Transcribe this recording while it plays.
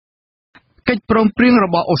កិច្ចព្រមព្រៀងរ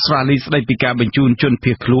បស់អូស្ត្រាលីស្តីពីការបញ្ជូនជន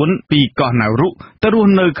ភៀសខ្លួនពីកោះណាវរុទៅរ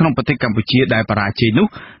ស់នៅក្នុងប្រទេសកម្ពុជាដែលបរាជ័យនោះ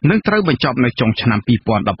នឹងត្រូវបញ្ចប់នៅចុងឆ្នាំ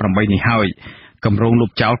2018នេះហើយគម្រោងលុ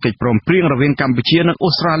បចោលកិច្ចព្រមព្រៀងរវាងកម្ពុជានិងអូ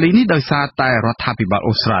ស្ត្រាលីនេះដោយសារតែរដ្ឋាភិបាល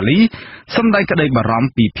អូស្ត្រាលីសម្ដែងក្តីបារម្ភ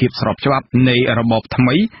ពីភាពស្របច្បាប់នៃរបបថ្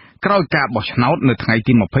មីក្រោយការបោះឆ្នោតនៅថ្ងៃ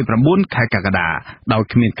ទី29ខែកក្កដាដោយ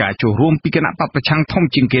គ្មានការចូលរួមពីគណៈបកប្រឆាំងធំ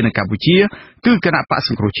ជាងគេនៅកម្ពុជាគឺគណៈបកស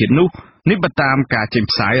ង្គ្រោះជាតិនោះនេះបើតាមការចេញ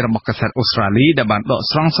ផ្សាយរបស់កាសែតអូស្ត្រាលីដែលបានដក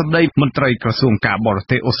ស្រង់សម្ដីមន្ត្រីក្រសួងការបរ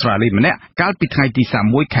ទេសអូស្ត្រាលីម្នាក់កាលពីថ្ងៃទី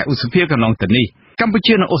31ខែឧសភាកន្លងទៅនេះកម្ពុ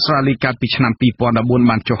ជានិងអូស្ត្រាលីកាលពីឆ្នាំ2014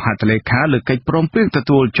បានចុះហត្ថលេខាលើកិច្ចព្រមព្រៀងទ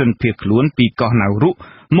ទួលជនភៀសខ្លួនពីកោះណាវរុ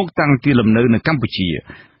មកតាំងទីលំនៅនៅកម្ពុជា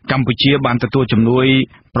កម្ពុជាបានទទួលជំនួយ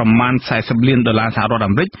ប្រមាណ$40 លានសហរដ្ឋ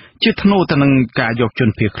អាមេរិកជាថ្នូរទៅនឹងការយកជន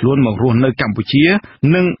ភៀសខ្លួនមករស់នៅកម្ពុជា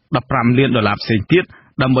និង$15 លានផ្សេងទៀត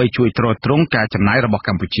ដើម្បីជួយទ្រទ្រង់ការចំណាយរបស់ក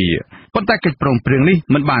ម្ពុជាប៉ុន្តែកិច្ចព្រមព្រៀងនេះ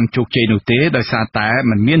មិនបានជោគជ័យនោះទេដោយសារតែ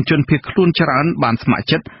មិនមានជនភៀសខ្លួនច្រើនបានស្ម័គ្រ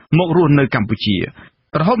ចិត្តមករស់នៅកម្ពុជា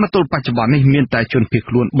រហូតមកទល់បច្ចុប្បន្ននេះមានតែជនភៀស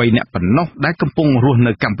ខ្លួន3នាក់ប៉ុណ្ណោះដែលកំពុងរស់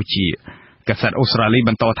នៅកម្ពុជាកាសែតអូស្ត្រាលីប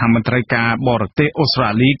ន្តថាមន្ត្រីការបរទេសអូស្ត្រា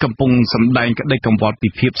លីកំពុងសម្ដែងក្តីកង្វល់ពី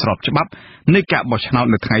ភាពស្របច្បាប់នៃការបោះឆ្នោត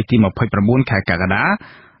នៅថ្ងៃទី29ខែកក្កដា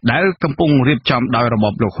ដែលកំពុងរៀបចំដោយរប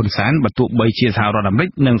បលោកហ៊ុនសែនបើទោះបីជាសហរដ្ឋអាមេរិក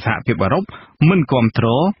និងសហភាពអឺរ៉ុបមិនគាំទ្រ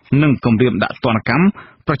និងគំរាមដាក់ទណ្ឌកម្ម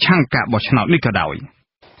ប្រឆាំងការបោះឆ្នោតនេះក៏ដោយ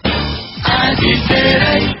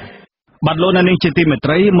បាត់លោកនាងជាទីមេ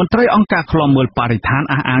ត្រីមន្ត្រីអង្គការឃ្លាំមើលបរិស្ថាន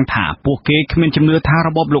អះអាងថាពួកគេគ្មានជំនឿថារ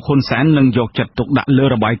បបលោកហ៊ុនសែននឹងយកចិត្តទុកដាក់លើ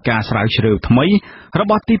របាយការណ៍ស្រាវជ្រាវថ្មីរ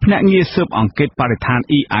បស់ទីភ្នាក់ងារស៊ើបអង្កេតបរិស្ថាន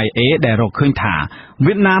EIA ដែលរកឃើញថា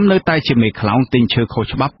វៀតណាមនៅតែជាមេខ្លោងទិញឈើខុស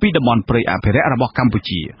ច្បាប់ពីតំបន់ព្រៃអភិរក្សរបស់កម្ពុ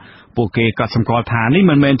ជាពួកគេក៏សម្គាល់ថានេះ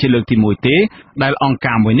មិនមែនជាលើកទី1ទេដែលអង្គ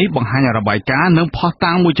ការមួយនេះបង្ហាញរបាយការណ៍និងផុស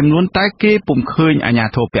តាងមួយចំនួនតែគេពុំឃើញអាជ្ញា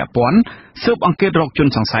ធរពាក់ព័ន្ធស៊ើបអង្កេតរកជន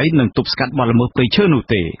សង្ស័យនិងទប់ស្កាត់បទល្មើសព្រៃឈើនោះ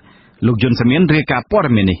ទេលោកយុនសាមៀនរាយការណ៍ព័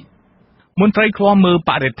ត៌មាននេះមន្ត្រីឃ្លាំមើល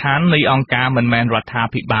បរិស្ថាននៃអង្គការមិនមែនរដ្ឋា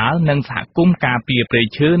ភិបាលនិងសហគមន៍ការពារព្រៃ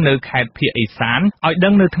ឈើនៅខេត្តភាគឦសានឲ្យដឹ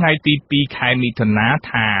ងនៅថ្ងៃទី2ខែមិថុនា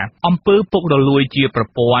ថាអំពើពុករលួយជាប្រ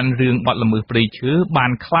ព័ន្ធរឿងបទល្មើសព្រៃឈើបា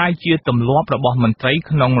នក្លាយជាទម្លាប់របស់មន្ត្រី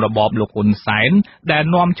ក្នុងរបបលោកហ៊ុនសែនដែល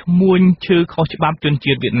នាំឈ្មួញឈើខុសច្បាប់ជន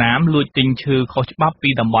ជាតិវៀតណាមលួចទិញឈើខុសច្បាប់ពី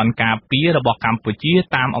តំបន់ការពាររបស់កម្ពុជា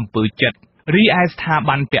តាមអំពើចិត្តរីឯស្ថា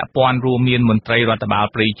ប័នពាក់ព័ន្ធរួមមានមន្ត្រីរដ្ឋបាល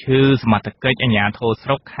ព្រៃឈើសមត្ថកិច្ចអាជ្ញាធរស្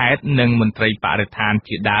រុកខេត្តនិងមន្ត្រីបរិស្ថាន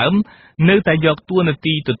ជាដើមនៅតែយកតួនា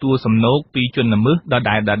ទីទទួលសំណូកពីជនល្មើសដ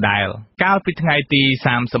ដែលកាលពីថ្ងៃទី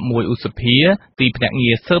31ឧសភាទីភ្នាក់ងា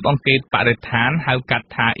រស៊ើបអង្កេតបរិស្ថានហៅកាត់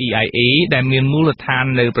ថា EIA ដែលមានមូលដ្ឋាន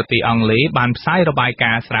នៅប្រទេសអង់គ្លេសបានផ្សាយរបាយ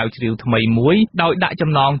ការណ៍ស្រាវជ្រាវថ្មីមួយដោយដាក់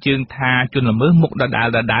ចំណងជើងថាជនល្មើសមុខដដែល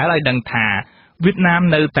ឲ្យដឹងថាវៀតណាម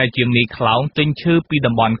នៅតែជាមេខ្លោងទិញឈើពី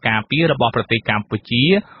តំបន់ការពាររបស់ប្រទេសកម្ពុជា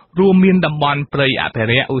រួមមានតំបន់ព្រៃអភិ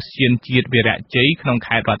រក្សឧទ្យានជាតិវីរៈជ័យក្នុង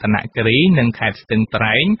ខេត្តរតនគិរីនិងខេត្តស្ទឹងត្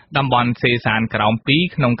រែងតំបន់សេសានក្រោម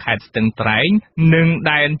2ក្នុងខេត្តស្ទឹងត្រែងនិង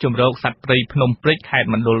ដែនជម្រកសត្វព្រៃភ្នំព្រេចខេត្ត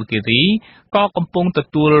មណ្ឌលគិរីក៏កំពុងទ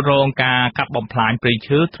ទួលរងការកាប់បំផ្លាញព្រៃ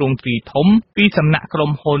ឈើទ្រង់ទ្រីធំពីសំណាក់ក្រុ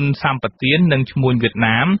មហ៊ុនសម្បទាននិងឈ្មួញវៀត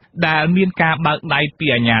ណាមដែលមានការបើកដៃពី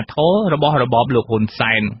អាជ្ញាធររបស់របបលោកហ៊ុន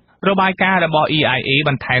សែនរបាយការណ៍របស់ EIA ប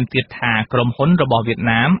ន្ថែមទៀតថាក្រុមហ៊ុនរបស់វៀត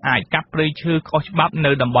ណាមអាចកាប់ព្រៃឈើខុសច្បាប់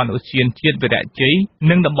នៅតំបន់ឧទ្យានជាតិវីរៈជ័យ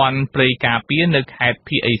និងតំបន់ព្រៃការពារនៅខេត្ត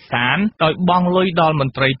ភាគឦសានដោយបង់លុយដល់ម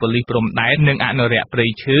ន្ត្រីប៉ូលីសព្រំដែននិងអនុរិក្សព្រៃ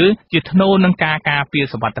ឈើជាថ្នូរនឹងការការពារ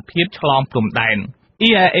សុវត្ថិភាពឆ្លងព្រំដែន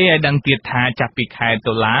EIA ឲ្យដឹងទៀតថាចាប់ពីខែ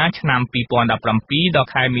តុលាឆ្នាំ2017ដល់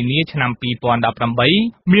ខែមីនាឆ្នាំ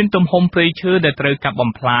2018មានទំហំព្រៃឈើដែលត្រូវកាប់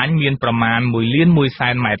បំផ្លាញមានប្រមាណ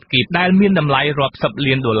1,100,000 ម៉ែត្រគីបដែលមានតម្លៃរាប់សិប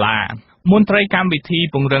លានដុល្លារមន្ត្រីកម្មវិធី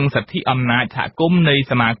ពង្រឹងសិទ្ធិអំណាចសហគមន៍នៃ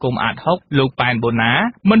សមាគមអាត6លោកប៉ែនបូណា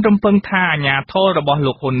មិនរំពឹងថាអាជ្ញាធររបស់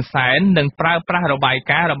លោកហ៊ុនសែននឹងប្រើប្រាស់របាយ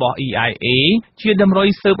ការណ៍របស់ EIA ជាតម្រុយ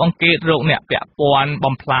ស៊ើបអង្កេតរោគអ្នកពាក់ព័ន្ធ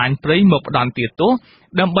បំផ្លាញព្រៃមកផ្ដន់ទោស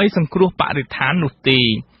ដើម្បីសង្គ្រោះបរិស្ថាននោះទេ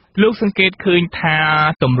លោកសង្កេតឃើញថា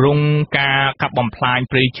ទម្រង់ការកាប់បំផ្លាញ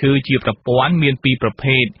ព្រៃឈើជាប្រព័ន្ធមានពីរប្រ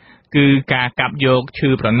ភេទគឺការកាប់យកឈើ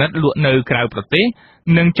ប្រណិតលក់នៅក្រៅប្រទេស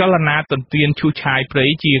និងចលនាទន្ទ្រានឈូសឆាយព្រៃ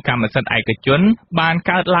ជាកម្មសិទ្ធិឯកជនបាន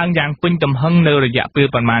កើតឡើងយ៉ាងពេញទំហឹងនៅរយៈពេល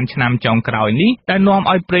ប្រមាណឆ្នាំចុងក្រោយនេះដែលនាំ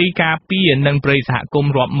ឲ្យព្រៃការពារនិងព្រៃសហគម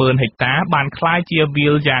ន៍រាប់ម៉ឺនហិកតាបានក្លាយជាវា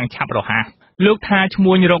លយ៉ាងឆាប់រហ័ស លោកថាឈ្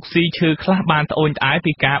មោះរកស៊ីឈើខ្លះបានត្អូញត្អែ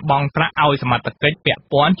ពីការបង់ប្រាក់ឲ្យសមត្ថកិច្ចពាក់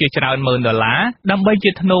ព័ន្ធជាច្រើនម៉ឺនដុល្លារដើម្បី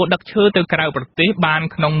ជាធ្នូដឹកឈើទៅក្រៅប្រទេសបាន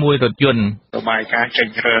ក្នុងមួយរថយន្តរបាយការណ៍ចេញ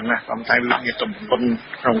ច្រើនណាស់ប៉ុន្តែវាមានទំនុន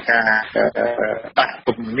ក្នុងការដាក់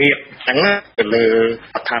គំនាបអញ្ចឹងទៅលើរ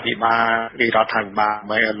ដ្ឋាភិបាលរដ្ឋាភិបាល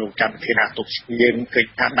មិនឲ្យលោកចន្ទធានាទុកយើងឃើញ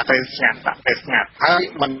ថាដាក់ទៅស្ងាត់ហើយ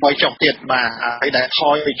មិនឲ្យចុះទៀតបាទហើយដែលថ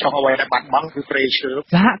យចុះអ្វីដែលបាត់បង់គឺព្រៃឈើ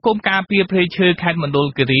សហគមន៍ការពារព្រៃឈើខេត្តមណ្ឌល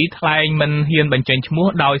គិរីថ្លែងមិនហ៊ានបញ្ចេញឈ្មោះ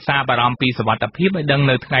ដោយសារបារម្ភពីសុវត្ថិភាពឲ្យដឹង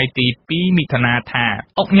នៅថ្ងៃទី2មិថុនាថា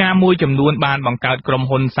អង្គការមួយចំនួនបានបង្កើតក្រុម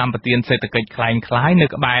ហ៊ុនសម្បទានសេដ្ឋកិច្ចคล้ายៗនៅ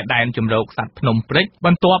ក្បែរដែនជម្រកសត្វភ្នំព្រិចប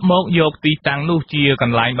ន្ទាប់មកយកទីតាំងនោះជាក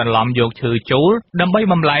ន្លែងបន្លំយកឈើចូលដើម្បី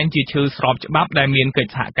បំលែងជាឈើស្របច្បាប់ដែលមានកិច្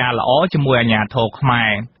ចសហការល្អជាមួយអាជ្ញាធរខ្មែ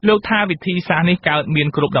រលោកថាវិធីសាស្ត្រនេះកើតមាន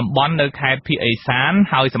គ្រប់តំបន់នៅខេត្តភាគឦសាន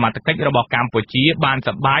ហើយសមត្ថកិច្ចរបស់កម្ពុជាបានស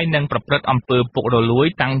ប្បាយនឹងប្រព្រឹត្តអំពើពុករលួយ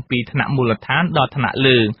តាំងពីថ្នាក់មូលដ្ឋានដល់ថ្នាក់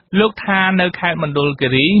លើលោកថានៅខេត្តមណ្ឌលគិ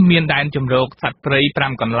រីមានដែនជម្រកសត្វព្រៃ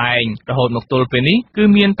5កន្លែងរហូតមកទល់ពេលនេះគឺ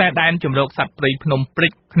មានតែដែនជម្រកសត្វព្រៃភ្នំព្រិ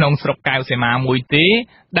ចក្នុងស្រុកកែវសីមាមួយទេ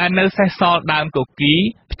ដែលនៅសេសសល់ដើមគគី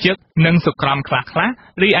ផ្ជឹកនិងសុក្រំខ្លះៗ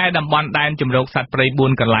រីឯតំបន់ដែនជម្រកសត្វព្រៃ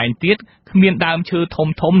4កន្លែងទៀតគ្មានដើមឈើ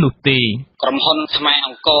ធំនោះទេក្រុមហ៊ុនខ្មែរអ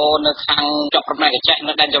ង្គរនៅខាងជាប់ប្រមាណកញ្ចក់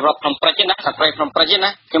នៅដែនជម្រកភ្នំព្រិចណាសត្វព្រៃភ្នំព្រិចណា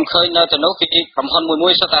ខ្ញុំឃើញនៅទៅនោះគេក្រុមហ៊ុនមួ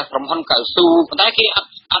យសុទ្ធតែក្រុមហ៊ុនកៅស៊ូប៉ុន្តែគេអ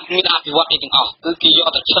ត់មានអភិវឌ្ឍអីទាំងអស់គឺគេយក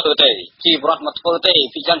តែឈើទេជីវរដ្ឋមកធ្វើទេ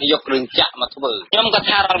ពីចឹងគេយកគ្រឿងចាក់មកធ្វើខ្ញុំក៏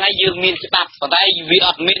ថារាល់ថ្ងៃយើងមានច្បាប់ប៉ុន្តែវាអ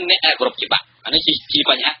ត់មានអ្នកគ្រប់ច្បាប់អានេះជា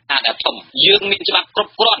បញ្ហាដែលធំយើងមានច្បាប់គ្រ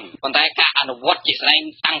ប់គ្រាន់ប៉ុន្តែការអនុវត្តជាស្ដែង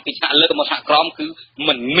តាំងពីថ្នាក់លើមកថ្នាក់ក្រោមគឺ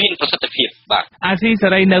មិនមានប្រសិទ្ធភាពបាទអាស៊ីសេ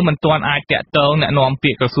រីនៅមិនទាន់អាចតាក់ទងអ្នកនាំ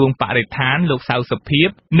ពាក្យក្រសួងបរិស្ថានលោកសៅសុភីប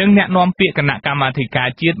និងអ្នកនាំពាក្យគណៈកម្មាធិការ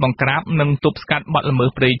ជាតិបង្ក្រាបនិងទប់ស្កាត់បទល្មើស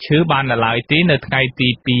ព្រៃឈើបាននៅឡើយទេនៅថ្ងៃទី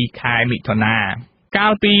2ខែមិថុនាកា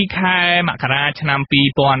លពីខែមករាឆ្នាំ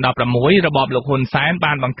2016របបលោកហ៊ុនសែន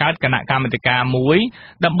បានបង្កើតគណៈកម្មាធិការមួយ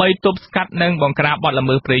ដើម្បីទប់ស្កាត់និងបង្ក្រាបបទល្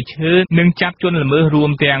មើសព្រៃឈើនិងចាប់ជនល្មើសរួ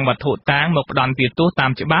មទាំងវត្ថុតាងមកផ្ដន្ទាទោសតា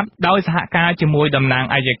មច្បាប់ដោយសហការជាមួយតំណាង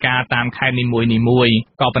អัยការតាមខេត្តនីមួយៗ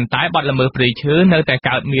ក៏ប៉ុន្តែបទល្មើសព្រៃឈើនៅតែ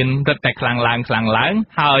កើតមានរឹតតែខ្លាំងឡើង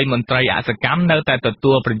ហើយមន្ត្រីអសកម្មនៅតែទ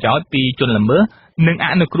ទួលប្រយោជន៍ពីជនល្មើសនិងអ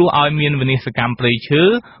នុគ្រោះឲ្យមានវិនិស្សកម្មព្រៃឈើ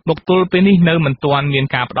មកទល់ពេលនេះនៅមិនទាន់មាន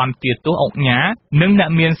ការផ្ដន្ទាទោសអង្គញានិងអ្នក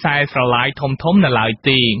មានខ្សែស្រឡាយធំនៅឡើយ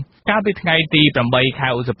ទេកាលពីថ្ងៃទី8ខែ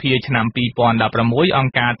ឧសភាឆ្នាំ2016អ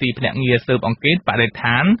ង្គការទីភ្នាក់ងារស៊ើបអង្កេតបរិស្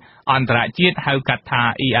ថានអន្តរជាតិហៅកាត់ថា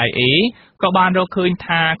EIA ក៏បានរកឃើញ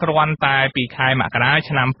ថាគ្រាន់តែពីខែមករា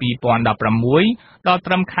ឆ្នាំ2016ដល់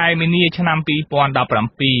ត្រឹមខែមីនាឆ្នាំ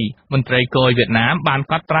2017មន្ត្រីគយវៀតណាមបាន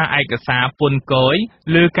កត់ត្រាឯកសារពន្ធគយ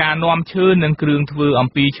លើការនាំឈើនិងគ្រឿងធ្វើអំ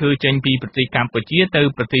ពីឈើចេញពីប្រទេសកម្ពុជាទៅ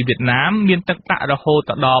ប្រទេសវៀតណាមមានទឹកប្រាក់រហូត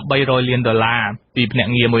ដល់$300លានពីភ្នា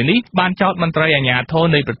ក់ងារមួយនេះបានចោទមន្ត្រីអាជ្ញាធរ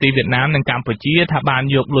នៃប្រទេសវៀតណាមនិងកម្ពុជាថាបាន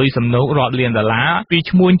យកលុយសំណូករាប់លានដុល្លារពី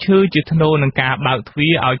ឈ្មួញឈើជាថ្នូរនឹងការបើកទ្វា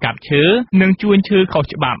រឲ្យកាប់ឈើនិងជួញឈើខុស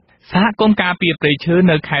ច្បាប់សហគមន៍ការពារព្រៃឈើ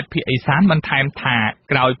នៅខេត្តភាគឦសានបន្ថែមថា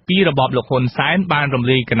ក្រោយពីរបបលោកហ៊ុនសែនបានរំ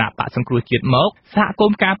លាយគណៈបកសង្គ្រោះជាតិមកសហគ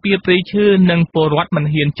មន៍ការពារព្រៃឈើនិងពលរដ្ឋមិន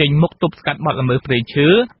ហ៊ានចេញមុខទប់ស្កាត់បទល្មើសព្រៃឈើ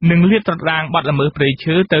និងលាតត្រដាងបទល្មើសព្រៃ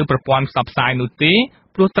ឈើទៅប្រព័ន្ធផ្សព្វផ្សាយនោះទេ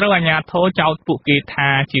ព្រោះត្រូវអាជ្ញាធរចោទពួកគេថា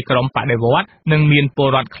ជាក្រុមបដិវត្តន៍និងមានពល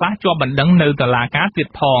រដ្ឋខ្លះជាប់បណ្ដឹងនៅតុលាការទៀត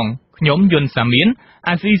ផងខ្ញុំយុនសាមៀន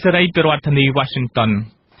អាស៊ីសេរីពីរដ្ឋធានី Washington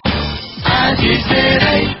អាស៊ីសេ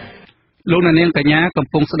រីលោកនាងកញ្ញាកំ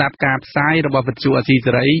ពុងស្ដាប់ការផ្សាយរបស់វិទ្យុអាស៊ី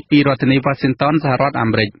សេរីពីរដ្ឋធានី Washington សហរដ្ឋអា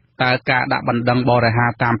មេរិកតើការដាក់បណ្ដឹងបរិហារ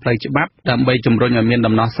តាមផ្លូវច្បាប់ដើម្បីជំរុញឲ្យមាន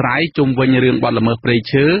ដំណោះស្រាយជុំវិញរឿងបទល្មើសព្រៃ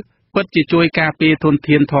ឈើពិតជាជួយការពារធន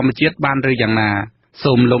ធានធម្មជាតិបានឬយ៉ាងណា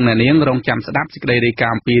សូមលោកអ្នកនាងរងចាំស្ដាប់សេចក្តីរាយកា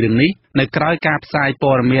រណ៍អំពីរឿងនេះនៅក្រៅការផ្សាយ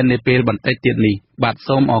ព័ត៌មាននាពេលបន្តិចទៀតនេះបាទ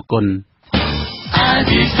សូមអរគុណ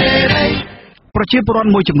ប្រជាពលរដ្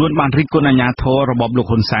ឋមួយចំនួនបានរិះគន់អាជ្ញាធររបបលោក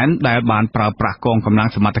ហ៊ុនសែនដែលបានប្រើប្រាស់កងកម្លាំង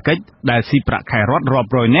សមត្ថកិច្ចដែលស៊ីប្រាក់ខែរដ្ឋរាប់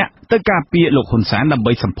រយនាក់ទៅការពារលោកហ៊ុនសែនដើម្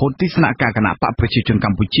បីសម្ពោធទស្សនកិច្ចគណៈបកប្រជាជនក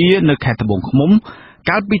ម្ពុជានៅខេត្តត្បូងឃ្មុំ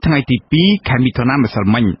កាលពីថ្ងៃទី2ខែមិថុនាម្សិល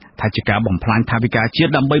មិញថាជាការបំផ្លាញថវិកាជា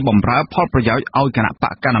តិដើម្បីបម្រើផលប្រយោជន៍ឲ្យគណៈប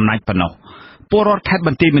កកណ្ដាលអំណាចប៉ុណ្ណោះពលរដ្ឋខេត្តប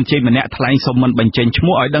ន្ទាយមានជ័យម្នាក់ថ្លែងសុំមិនបញ្ចេញឈ្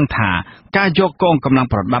មោះឲ្យដឹងថាការយកកងកម្លាំង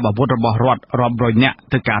ប្រដាប់អាវុធរបស់រដ្ឋរាប់រយនាក់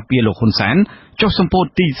ទៅការពារលោកហ៊ុនសែនចុះសម្ពោធ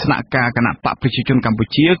ទីស្នាក់ការគណៈបកប្រជាជនកម្ពុ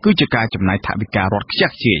ជាគឺជាការចំណាយថវិការដ្ឋខ្ជះ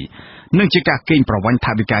ខ្ជាយនិងជាការកេងប្រវ័ញ្ចថ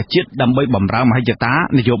វិកាជាតិដើម្បីបម្រើមហិច្ឆតា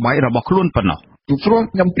នយោបាយរបស់ខ្លួនប៉ុណ្ណោះព្រោះ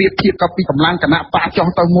ខ្ញុំប្រៀបធៀបกับពីកម្លាំងគណៈបកចុះ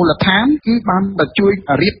ទៅមូលដ្ឋានគឺបានតែជួយ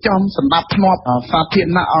រៀបចំសម្ដាប់ធ្នាប់សាធារ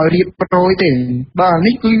ណៈឲ្យរៀបរយទេបាទ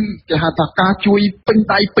នេះគឺគេហៅថាការជួយពេញ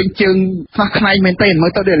ដៃពេញជើងខ្លះខ្នែងមែនទេមើ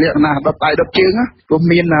លទៅលក្ខណៈដុតដៃដុតជើងព្រោះ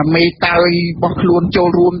មានមេតើយរបស់ខ្លួនចូល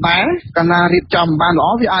រួមដែរកាលណារៀបចំបានល្អ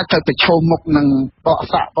វាអាចទៅប្រឈមមុខនឹង ដក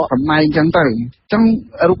សាក់ដកតំណែងអញ្ចឹងទៅអញ្ចឹង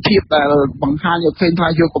រូបភាពដែលបង្ហាញឲ្យឃើញថា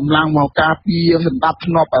យកកម្លាំងមកការពារសម្ដាប់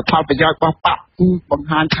ធ្នាប់ផលប្រយោជន៍របស់បកគឺបង្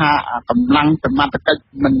ហាញថាកម្លាំងសមត្ថកិច្ច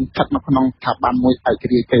មិនស្ថិតនៅក្នុងស្ថាប័នមួយឯក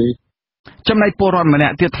រាជ្យទេចំណែកពលរដ្ឋម្នា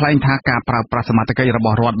ក់ទៀតថ្លែងថាការប្រើប្រាស់សមត្ថកិច្ចរប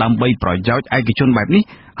ស់រដ្ឋដើម្បីប្រយោជន៍ឯកជនបែបនេះ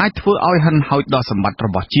អាចធ្វើឲ្យហិនហោចដល់សម្បត្តិរ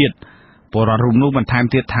បស់ជាតិពលរដ្ឋរូបនោះបន្ថែម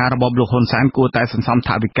ទៀតថារបបលោកហ៊ុនសែនគួរតែសន្សំថ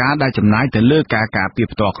វិកាដែលចំណាយទៅលើការការពារ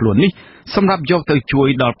ផ្ទាល់ខ្លួននេះសម្រាប់យកទៅជួយ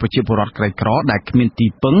ដល់ប្រជាពលរដ្ឋក្រីក្រដែលគ្មានទី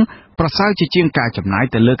ពឹងប្រសើរជាជាងការចំណាយ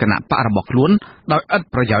ទៅលើគណៈបករបស់ខ្លួនដោយឥត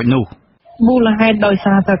ប្រយោជន៍នោះមូលហេតុដោយ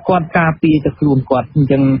សារតែគាត់ការពារទៅខ្លួនគាត់អញ្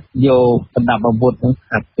ចឹងយកប្រដាប់អាវុធនឹង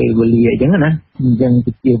ខាត់ពេលវេលាអញ្ចឹងណាអញ្ចឹង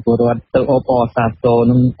ជាពលរដ្ឋទៅអបអរសាទរ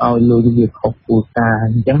នឹងឲ្យលុយវាខុសគោលការណ៍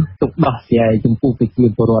អញ្ចឹងទុកដោះស្រាយចំពោះប្រជា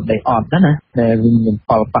ពលរដ្ឋដែលអត់ណាដែលវាមានផ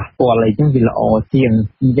លប៉ះពាល់អីចឹងវាល្អជាង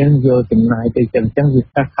អញ្ចឹងយកចំណាយទៅចឹងវា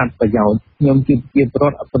ខាត់ប្រយោជន៍ខ្ញុំជាពលរ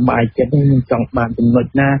ដ្ឋអត់សប្បាយចិត្តទេខ្ញុំចង់បានចំណុច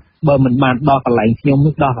ណាបើមិនបានដោះកន្លែងខ្ញុំ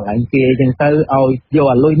ដោះកន្លែងគេអញ្ចឹងទៅឲ្យយក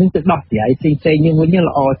អាលុយនឹងទៅដោះស្រាយផ្សេងៗនឹងវិញ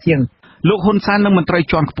ល្អជាងលោកហ៊ុនសែននិងមន្ត្រី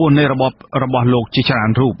ជាន់ខ្ពស់នៃរបបរបស់លោកជាច្រើ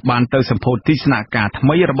នរូបបានទៅសម្ពោធទស្សនការថ្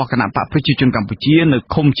មីរបស់គណៈបកប្រជាជនកម្ពុជានៅ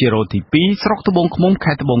ឃុំជារោទី2ស្រុកត្បូងឃ្មុំ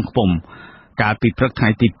ខេត្តត្បូងឃ្មុំកាលពីព្រឹកថ្ងៃ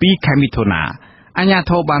ទី2ខែមិថុនាអាជ្ញា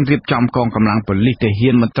ធរបានរៀបចំកងកម្លាំងប៉ូលីសទាហា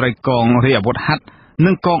នមន្ត្រីកងរាជអាវុធហត្ថ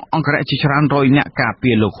និងកងអង្គរៈជាច្រើនរយនាក់ការ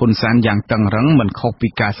ពារលោកហ៊ុនសែនយ៉ាងតឹងរឹងមិនខុសពី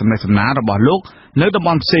ការសំណេះសំណាលរបស់លោកនៅតំប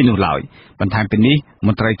ន់ផ្សេងនោះឡើយបន្ថែមពីនេះម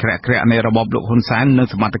ន្ត្រីក្រាក់ក្រាក់នៃរបបលោកហ៊ុនសែននិង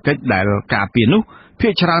សមត្ថកិច្ចដែលការពារនោះភា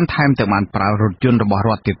គច្រើនថែមទាំងបានប្រើរថយន្តរបស់រ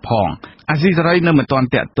ដ្ឋទៀតផងអាស៊ីសេរីនៅមិនទាន់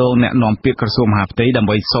តាក់ទងแนะនាំពាក្យក្រសួងមហាផ្ទៃដើម្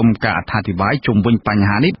បីសុំការអធិប្បាយជុំវិញបញ្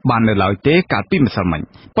ហានេះបាននៅឡើយទេកាលពីម្សិលមិញ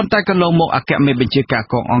ប៉ុន្តែកន្លងមកអគ្គមេបញ្ជាការ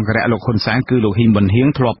កងអង្គរៈលោកហ៊ុនសែនគឺលោកហ៊ីមប៊ុនហៀង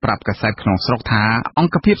ធ្លាប់ប្រាប់កាសែតក្នុងស្រុកថាអ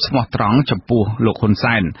ង្គភាពស្មោះត្រង់ចំពោះលោកហ៊ុន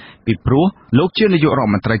សែនពីព្រោះលោកជានាយករដ្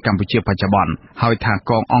ឋមន្ត្រីកម្ពុជាបច្ចុប្បន្នហើយថា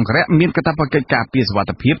កងអង្គរៈមានកាតព្វកិច្ចការពារសុវត្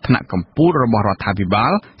ថិភាពថ្នាក់កម្ពុជារបស់រដ្ឋាភិបា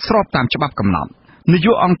លស្របតាមច្បាប់កំណត់នាយ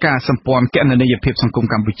កអង្គការសម្ព័ន្ធគណនេយ្យភាពសង្គម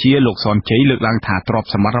កម្ពុជាលោកសនជ័យលើកឡើងថាទ្រព្យ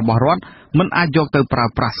សម្បត្តិរបស់រដ្ឋមិនអាចយកទៅប្រើ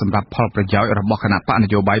ប្រាស់សម្រាប់ផលប្រយោជន៍របស់គណៈបកន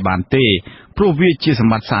យោបាយបានទេព្រោះវាជាស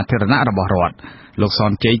ម្បត្តិសាធារណៈរបស់រដ្ឋលោកស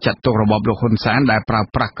នជ័យចាត់ទុករបបលោកហ៊ុនសែនដែលប្រើ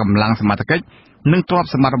ប្រាស់កម្លាំងសមត្ថកិច្ចនិងទ្រព្យ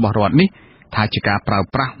សម្បត្តិរបស់រដ្ឋនេះថាជាការប្រើ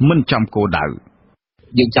ប្រាស់មិនចំគោលដៅ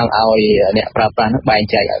យើងចង់ឲ្យអ្នកប្រើប្រាស់នោះបែង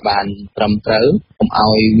ចែកឲ្យបានត្រឹមត្រូវកុំឲ្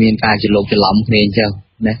យមានការច្រឡំគ្នាអញ្ចឹង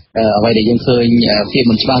ណាអ្វីដែលយើងឃើញភាព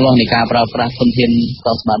មិនច្បាស់លាស់នៃការប្រើប្រាស់ធនធានទ្រ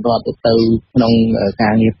ព្យសម្បត្តិរដ្ឋទៅក្នុងកា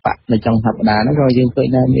រងារបកនៅចុងសប្តាហ៍ហ្នឹងក៏យើងឃើញ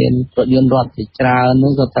ថាមានរថយន្តរដ្ឋជាច្រើន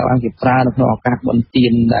នោះក៏ត្រូវបានគេប្រើនៅក្នុងឱកាសបុណ្យទា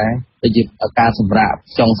នដែរដូចជាឱកាសសម្រាប់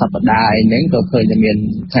ចុងសប្តាហ៍អីហ្នឹងក៏ឃើញតែមាន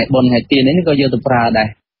ថ្ងៃបុណ្យថ្ងៃទាននេះក៏យកទៅប្រើដែរ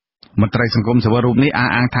មន្ត្រីសង្គមសវរូបនេះអះ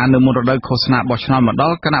អាងថានៅមុនរដូវឃោសនាបោះឆ្នោតមកដ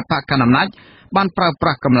ល់គណៈបកកណ្ដាលអំណាចបានប្រើប្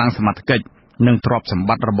រាស់កម្លាំងសមត្ថកិច្ចនិងទ្រព្យសម្ប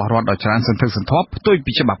ត្តិរបស់រដ្ឋដ៏ច្រើនសន្ធឹកសន្ធាប់ផ្ទុយ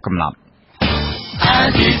ពីច្បាប់កំណត់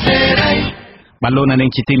បានលោកនា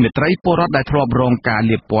ងជាទីមេត្រីពលរដ្ឋដែលធ្លាប់រងការ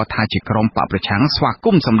លាបពណ៌ថាជាក្រុមបកប្រឆាំងស្វាគ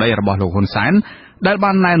មន៍សម្ដីរបស់លោកហ៊ុនសែនដែល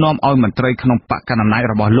បានណែនាំឲ្យមន្ត្រីក្នុងបកកណ្ដាលអំណាច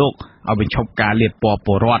របស់លោកឲ្យបញ្ឈប់ការលាបពណ៌ព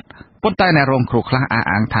លរដ្ឋប៉ុន្តែអ្នករងគ្រោះខ្លះអះ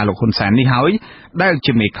អាងថាលោកហ៊ុនសែននេះហើយដែល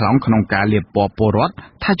ជាមេខ្លោងក្នុងការលាបពណ៌ពលរដ្ឋ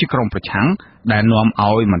ថាជាក្រុមប្រឆាំងដែលនាំ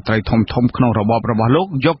ឲ្យមន្ត្រីធំក្នុងរបបរបស់លោក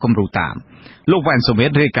យកគំរូតាមលោកវ៉ែនសូវៀត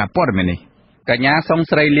រាយការណ៍ព័ត៌មាននេះកញ្ញាសុង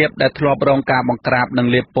ស្រីលៀបដែលធ្លាប់រងការបង្ក្រាបនិង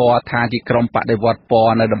លាបពណ៌ថាជាក្រុមបដិវត្តព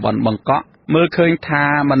ណ៌នៅតំបន់បឹងកក់មើលឃើញថា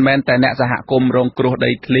មិនមែនតែអ្នកសហគមន៍រងគ្រោះ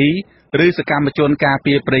ដីធ្លីឬសកម្មជនការ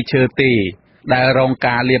ពារព្រៃឈើទេដែលរង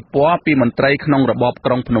ការលាបពណ៌ពីមន្ត្រីក្នុងរបប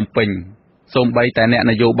ក្រុងភ្នំពេញសូម្បីតែអ្នក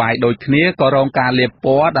នយោបាយដូចគ្នាក៏រងការលាបព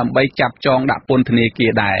ណ៌ដើម្បីចាប់ចងដាក់ពន្ធនាគា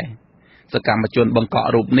រដែរសកម្មជនបឹងកក់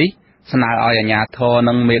រូបនេះស្នើឲ្យអាជ្ញាធរ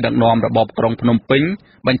និងមេដឹកនាំរបបក្រុងភ្នំពេញ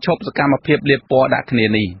បញ្ឈប់សកម្មភាពលាបពណ៌ដាក់គ្នា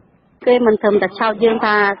នេះគេមិនត្រឹមតែចោទយើង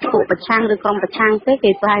ថាពួកប្រឆាំងឬក្រុមប្រឆាំងទេ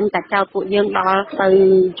គេតែងតែចោទពួកយើងដល់ទៅ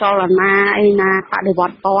ចលនាអីណាបដិវ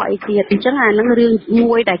ត្តពណ៌អីទៀតអញ្ចឹងអានឹងរឿង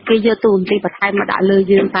មួយដែលគេយកទូនទីបន្ថែមមកដាក់លើ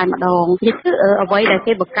យើងតែម្ដងនិយាយគឺអ្វីដែល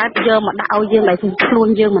គេបង្កើតយកមកដាក់ឲ្យយើងដែលខ្លួន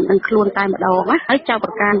យើងមិនដឹងខ្លួនតែម្ដងណាហើយចោទ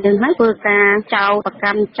ប្រកាន់យើងហើយធ្វើការចោទប្រ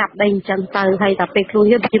កាន់ចាប់ដីអញ្ចឹងទៅហើយតែពេលខ្លួន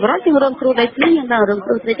យើងជីវរដ្ឋយើងរងគ្រោះដីធ្លីយើងដល់រងគ្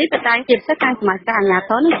រោះដីធ្លីតែជាពិសេសការសមាជិកអាជ្ញា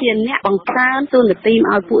ធរនេះជាអ្នកបង្កើនទូនាទី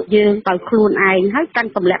ឲ្យពួកយើងដោយខ្លួនឯងហើយកា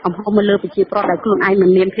ន់ទម្លាក់កំហុសមកលើប្រជាប្រដ្ឋដែលខ្លួនឯងមិន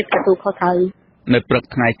មានភាពទទួលខុសត្រូវនៅព្រឹក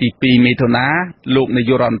ថ្ងៃទី2មិថុនាលោកនា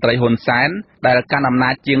យករដ្ឋមន្ត្រីហ៊ុនសែនដែលកាន់អំណា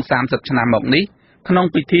ចជាង30ឆ្នាំមកនេះក្នុង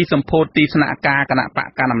ពិធីសម្ពោធទីស្នាក់ការគណៈបក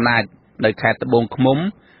កណ្ដាលអំណាចនៅខេត្តត្បូងឃ្មុំ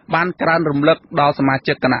បានក្រើនរំលឹកដល់សមា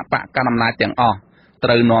ជិកគណៈបកកណ្ដាលអំណាចទាំងអស់ត្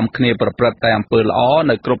រូវនាំគ្នាប្រព្រឹត្តតែអំពើល្អ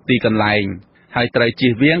នៅគ្រប់ទីកន្លែងហើយត្រូវជៀ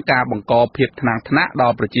សវាងការបង្កភាពថ្នាំងថ្នាក់ដ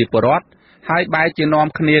ល់ប្រជាពលរដ្ឋហើយបែរជានាំ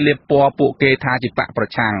គ្នាលាបពណ៌ពួកគេថាជាបកប្រ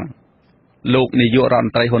ឆាំងលោកនាយករដ្ឋម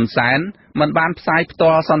ន្ត្រីហ៊ុនសែនមិនបានផ្សាយផ្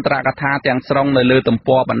ទាល់សន្ទរកថាទាំងស្រុងនៅលើទំ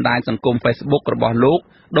ព័របណ្ដាញសង្គម Facebook របស់លោក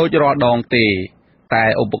ដូចរាល់ដងទេ តែ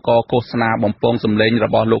ឧបករណ៍ឃោសនាបំពងសម្លេងរ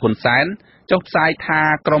បស់លោកហ៊ុនសែនចុះផ្សាយថា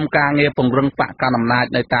ក្រុមការងារពង្រឹងបកកណ្ដាលអំណាច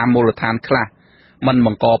នៅតាមមូលដ្ឋានខ្លះមិនប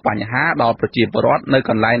ង្កបញ្ហាដល់ប្រជាពលរដ្ឋនៅ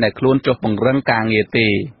កន្លែងដែលខ្លួនចុះពង្រឹងការងារទេ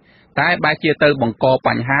តែបែរជាទៅបង្កប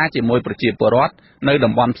ញ្ហាជាមួយប្រជាពលរដ្ឋនៅ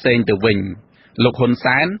តំបន់ផ្សេងទៅវិញលោកហ៊ុន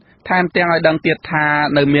សែនថែមទាំងឲ្យដឹងទៀតថា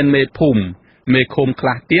នៅមានមេភូមិមេឃុំខ្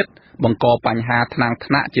លះទៀតបង្កបញ្ហាថ្នាក់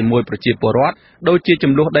ថ្នាក់ជាមួយប្រជាពលរដ្ឋដូចជា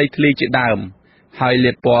ចំនួនដីធ្លីជាដើមហើយ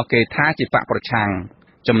លាបពណ៌គេថាជាបកប្រឆាំង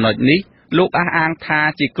ចំណុចនេះលោកអះអាងថា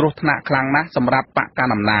ជាគ្រោះថ្នាក់ខ្លាំងណាស់សម្រាប់បកកណ្ដាល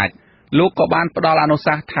អំណាចលោកក៏បានផ្ដល់អនុ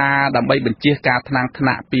សាសន៍ថាដើម្បីបញ្ជៀសការថ្នាក់ថ្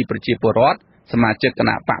នាក់ពីប្រជាពលរដ្ឋសមាជិកគ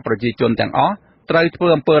ណៈបកប្រជាជនទាំងអស់ត្រូវធ្វើ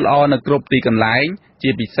អំពើល្អនៅគ្រប់ទីកន្លែងជា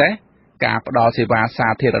ពិសេសការផ្ដល់សេវាសា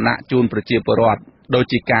ធារណៈជូនប្រជាពលរដ្ឋដូច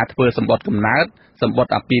ជាការធ្វើសម្បត្តិកំណើតសម្បត្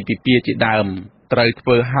តិអាពាហ៍ពិពាហ៍ជាដើមត្រូវធ្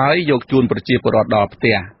វើហើយយកជូនប្រជាពលរដ្ឋដល់ផ្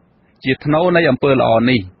ទះជាថ្នូរនៃអំពើល្អ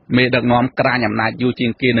នេះមេដឹកនាំក្រាញអំណាចយូរជា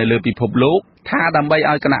ងគេនៅលើពិភពលោកថាដើម្បី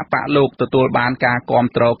ឲ្យគណៈបកលោកទទួលបានការគាំ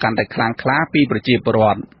ទ្រកាន់តែខ្លាំងក្លាពីប្រជាពលរ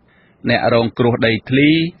ដ្ឋអ្នករងគ្រោះដីធ្លី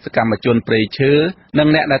សកម្មជនព្រៃឈើនិង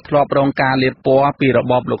អ្នកដែលធ្លាប់រងការលាបពណ៌ពីរ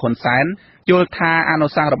បបលោកហ៊ុនសែនយល់ថាអនុ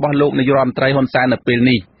សាសន៍របស់លោកនាយរដ្ឋមន្ត្រីហ៊ុនសែននៅពេល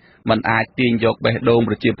នេះមិនអាចទាញយកបេះដូង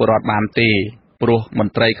ប្រជាពលរដ្ឋបានទេព្រោះម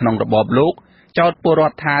ន្ត្រីក្នុងរបបលោកចោទពលរ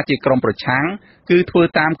ដ្ឋថាជាក្រុមប្រឆាំងគឺធ្វើ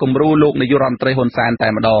តាមគំរូលោកនាយរដ្ឋមន្ត្រីហ៊ុនសែនតែ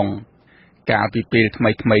ម្ដងកាលពីពេលថ្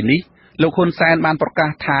មីៗនេះលោកហ៊ុនសែនបានប្រកាស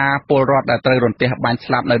ថាពលរដ្ឋដែលត្រូវរន្ទះបាញ់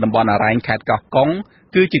ស្លាប់នៅតំបន់អរ៉ែងខេត្តកោះកុង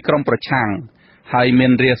គឺជាក្រុមប្រឆាំងហើយមា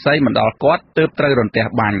នរាសីមិនដល់គាត់ទើបត្រូវរន្ទះ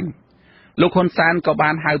បាញ់លោកហ៊ុនសែនក៏បា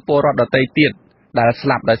នហៅពលរដ្ឋដទៃទៀតដែលស្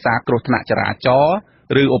លាប់ដោយសារគ្រោះថ្នាក់ចរាចរណ៍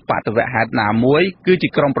ឬឧបទ្ទវហេតុណាមួយគឺជា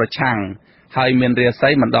ក្រុមប្រឆាំងហើយមានរាសី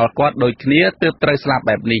មិនដល់គាត់ដូចគ្នាទើបត្រូវស្លាប់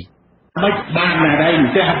បែបនេះមិនបានណាដែរ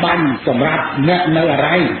ផ្ទះបាញ់សម្រាប់អ្នកនៅអ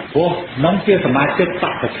រ៉ៃព្រោះនោះជាសមាជិកប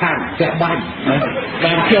កប្រឆាំងផ្ទះបាញ់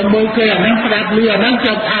បានខ្ញុំមើលគេអាហ្នឹងស្ដាប់លឺអាហ្នឹង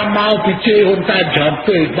ចាំថាមកពីជេហ៊ុនតែច្រើន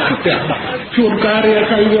ពេកបានផ្ទះបាញ់ជួនកាលរា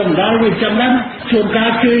សីវាមិនដល់វាចាំហ្នឹងជួនកាល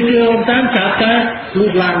ជេហ៊ុនតែចាត់តែលូ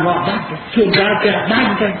តឡើងមកបាត់ជួនកាលផ្ទះបា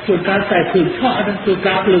ញ់ទៅជួនកាលតែឃើញឆក់ហ្នឹងជួន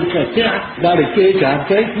កាលភ្លើងផ្ទះដល់ជេច្រើន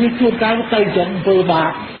ពេកវាជួនកាលទៅចំធ្វើបា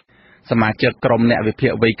បសមាជិកក្រុមអ្នកវិភា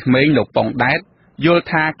គវ័យក្មេងលោកប៉ុងដែតយល់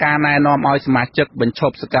ថាការណែនាំឲ្យសមាជិកបញ្ឈ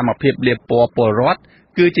ប់សកម្មភាពលាបពណ៌ពលរដ្ឋ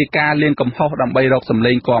គឺជាការលៀងកំហុសដើម្បីរកសម្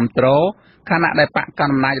លេងគាំទ្រខណៈដែលបកក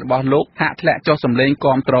ណ្ដាលអំណាចរបស់លោកហាក់ធ្លាក់ចុះសម្លេង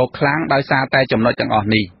គាំទ្រខ្លាំងដោយសារតែចំណុចទាំងអស់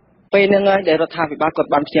នេះពេលហ្នឹងហើយដែលរដ្ឋាភិបាលគាត់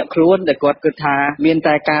បានភ្ញាក់ខ្លួនដែលគាត់គិតថាមាន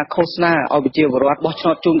តែការឃោសនាឲ្យប្រជាពលរដ្ឋបោះឆ្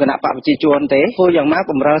នោតជូនគណៈបកប្រជាជនទេធ្វើយ៉ាងម៉េច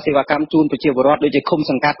បម្រើសេវាកម្មជូនប្រជាពលរដ្ឋដូចជាឃុំ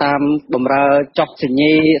សង្កាត់តាមបម្រើចុះសញ្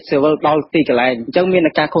ញេស៊ីវិលដល់ទីកន្លែងអញ្ចឹងមាន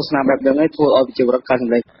តែការឃោសនាបែបហ្នឹងហើយធ្វើឲ្យប្រជាពលរដ្ឋកើតស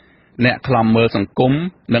ម្លេងអ្នកខ្លំមើលសង្គម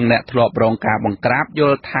និងអ្នកធ្លាប់រងការបង្ក្រាបយ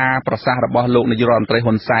ល់ថាប្រសាសន៍របស់លោកនាយរដ្ឋមន្ត្រី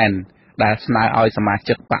ហ៊ុនសែនដែលស្នើឲ្យសមា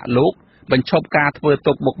ជិកបកលោកបញ្ឈប់ការធ្វើ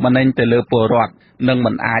ទុកបុកម្នេញទៅលើពលរដ្ឋនិង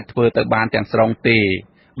មិនអាចធ្វើទៅបានទាំងស្រុងទេ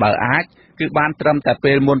បើអាចគឺបានត្រឹមតែ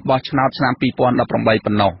ពេលមុនបោះឆ្នោតឆ្នាំ2018ប៉ុ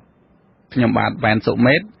ណ្ណោះខ្ញុំបាទវ៉ែនសុ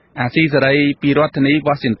មេតអាស៊ីសេរីពីរដ្ឋធានី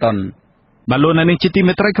Washington បាទលោកនៅនេះជាទី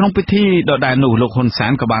មេត្រីក្នុងពិធីដដែលនោះលោកហ៊ុនសែ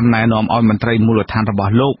នក៏បានណែនាំឲ្យមន្ត្រីមូលដ្ឋានរប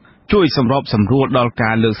ស់លោកជួយសម្របសម្រួលដល់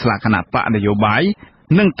ការលើកស្លាកគណៈបកនយោបាយ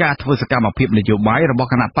និងការធ្វើសកម្មភាពនយោបាយរបស់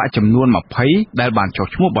គណៈបកចំនួន20ដែលបានចុះ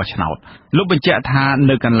ឈ្មោះបោះឆ្នោតលោកបញ្ជាក់ថា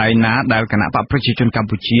នៅកន្លែងណាដែលគណៈបកប្រជាជនកម្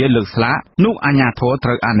ពុជាលើកស្លាកនោះអាជ្ញាធរត្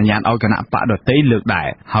រូវអនុញ្ញាតឲ្យគណៈបកដទៃលើកដែរ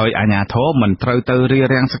ហើយអាជ្ញាធរមិនត្រូវទៅរា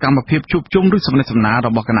រាំងសកម្មភាពជួបជុំឬសំណេះសំណាលរ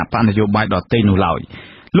បស់គណៈបកនយោបាយដទៃនោះឡើយ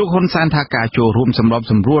លោកហ៊ុនសែនថាការចូលរួមសម្រប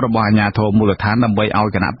សម្រួលរបស់អាជ្ញាធរមូលដ្ឋានដើម្បីឲ្យ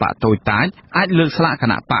គណៈបកតូចតាចអាចលើកស្លាកគ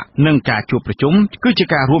ណៈបកនិងការជួបប្រជុំគឺជា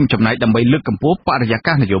ការរួមចំណែកដើម្បីលើកកម្ពស់បរិយា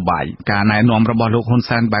កាសនយោបាយការណែនាំរបស់លោកហ៊ុន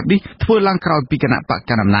សែនបែបនេះធ្វើឡើងក្រោយពីគណៈបក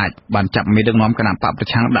កណ្ដាលអំណាចបានចាប់មេដឹកនាំគណៈបកប្រ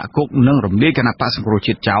ឆាំងដាក់គុកនិងរំលាយគណៈបកសង្គ្រោះ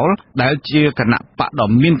ជាតិចោលដែលជាគណៈបក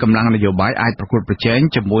ដ៏មានកម្លាំងនយោបាយអាចប្រកួតប្រជែង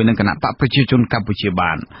ជាមួយនឹងគណៈបកប្រជាជនកម្ពុជា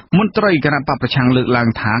បានមន្ត្រីគណៈបកប្រឆាំងលើកឡើង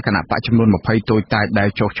ថាគណៈបកចំនួន20តូចតាចដែល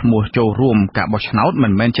ចុះឈ្មោះចូលរួមការបោះឆ្នោតមិ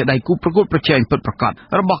នមែនជាដៃគូប្រកួតប្រជែងពិតប្រាកដ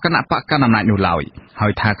របស់គណៈបកកណ្ដាលអំណាចនោះឡើយហើ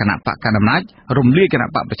យថាគណៈបកកណ្ដាលអំណាចរំលាយគណៈ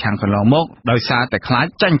បកប្រឆាំងកន្លងមកដោយសារតែខ្លាច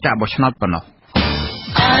ចាញ់ការបោះឆ្នោតប៉ុណ្ណោះ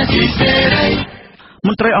ម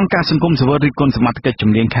ន្ត្រីអង្គការសង្គមស៊ីវិលរិះគន់សមត្ថកិច្ច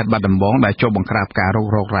ជំនាញខេត្តបាត់ដំបងដែលចូលបង្ក្រាបការរក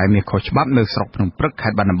រ៉ែមាសខុសច្បាប់នៅស្រុកភ្នំព្រឹកខេ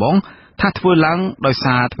ត្តបាត់ដំបងថាធ្វើឡើងដោយ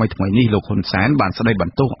សារថ្មីនេះលោកហ៊ុនសែនបានស្ដីប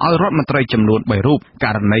ន្ទោសឲ្យរដ្ឋមន្ត្រីចំនួន3រូបក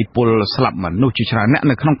រណីពលស្លាប់មនុស្សជាច្រើនអ្នក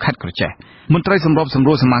នៅក្នុងខេត្តក្រចេះមន្ត្រីសម្របសម្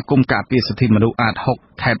រួលសមាគមការពារសិទ្ធិមនុស្សអាត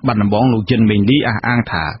6ខេត្តបាត់ដំបងលោកយិនមេងឌីអះអាង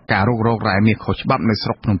ថាការរករ៉ែមាសខុសច្បាប់នៅស្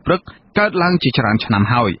រុកភ្នំព្រឹកកើតឡើងជាច្រើនឆ្នាំ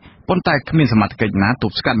ហើយប៉ុន្តែគ្មានសមត្ថកិច្ចណាទ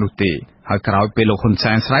ប់ស្កាត់នោះទេហើយក្រោយពេលលោកហ៊ុន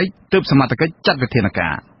សែនស្រែកទើបសមត្ថកិច្ចចាត់វិធានកា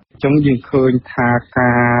រ ចឹងយើងឃើញថា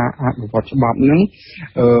ការអនុវត្តច្បាប់ហ្នឹង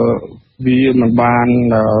វាមិនបាន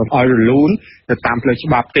ឲ្យរលូនទៅតាមផ្លូវច្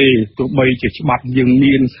បាប់ទេទោះបីជាច្បាប់យើង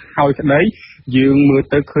មានហើយក្តីយើងមើល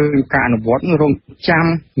ទៅឃើញការអនុវត្តរងចាំ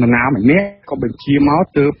នរណាម្នាក់ក៏បញ្ជាមក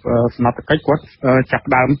ទើបសមត្ថកិច្ចគាត់ចាប់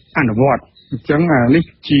ដើមអនុវត្តអញ្ចឹងនេះ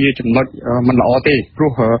ជាចំណុចមិនល្អទេព្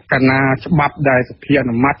រោះកាលណាច្បាប់ដែលសភាអ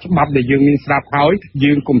នុម័តច្បាប់ដែលយើងមានស្រាប់ហើយ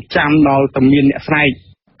យើងកុំចាំដល់តែមានអ្នកស្រែក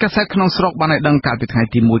កាសែតក្នុងស្រុកបានឲ្យដឹងកាលពីថ្ងៃ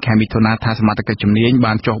ទី1ខែមិថុនាថាសមត្ថកិច្ចជំនាញ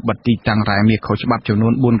បានចុះបិទទីតាំងរ៉ែមាសខុសច្បាប់ចំនួ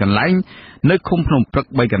ន4កន្លែងនៅឃុំភ្នំព្រឹក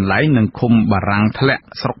3កន្លែងនិងឃុំបារាំងធ្លាក់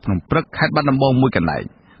ស្រុកភ្នំព្រឹកខេត្តបាត់ដំបង1កន្លែង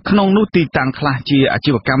ក្នុងនោះទីតាំងខ្លះជាអាជី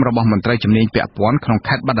វកម្មរបស់មន្ត្រីជំនាញពាក់ព័ន្ធក្នុង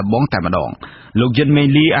ខេត្តបាត់ដំបងតែម្ដងលោកយិនមេ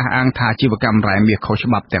លីអះអាងថាអាជីវកម្មរ៉ែមាសខុស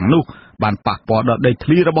ច្បាប់ទាំងនោះបានប៉ះពាល់ដល់ដីធ្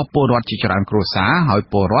លីរបស់ពលរដ្ឋជាច្រើនគ្រួសារហើយ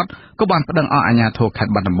ពលរដ្ឋក៏បានប្តឹងឲ្យអាជ្ញាធរខេត្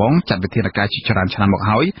តបាត់ដំបងចាត់វិធានការជាច្រើនឆ្នាំមក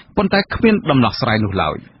ហើយប៉ុន្តែគ្មានដំណោះស្រាយនោះ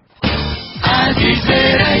ឡើយ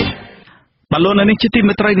បាទលោកនេះជាទី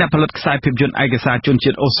មេត្រីអ្នកផលិតខ្សែភាពយន្តឯកសារជន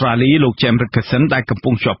ជាតិអូស្ត្រាលីលោក James Richardson ដែលកំពុ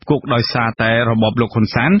ងជាប់គុកដោយសារតែរបបលោកហ៊ុន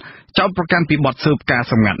សែនចោទប្រកាន់ពីបទស៊ើបការ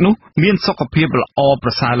សម្ងាត់នោះមានសុខភាពល្អប្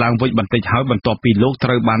រសើរឡើងវិញបន្តិចហើយបន្ទាប់ពីលោកត្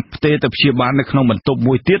រូវបានផ្ទេរទៅព្យាបាលនៅក្នុងបន្ទប់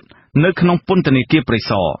មួយទៀតនៅក្នុងពន្ធនាគារព្រៃ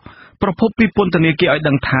សរប្រពន្ធពីពន្ធនាគារឲ្យ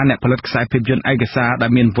ដឹងថាអ្នកផលិតខ្សែភាពយន្តឯកសារដែ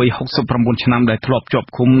លមានវ័យ69ឆ្នាំដែលធ្លាប់ជាប់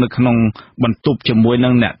ឃុំនៅក្នុងបន្ទប់ជាមួយនឹ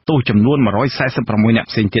ងអ្នកទោសចំនួន146អ្នក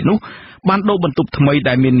ផ្សេងទៀតនោះបានដូរបន្ទប់ថ្មី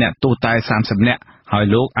ដែលមានអ្នកទោសតែ30នាក់ហើយ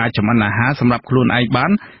លោកអាចចម្អិនអាហារសម្រាប់ខ្លួនឯងបា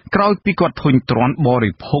នក្រោយពីគាត់ធុញទ្រាន់ប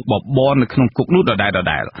រិភោគបបរនៅក្នុងគុកនោះដដែល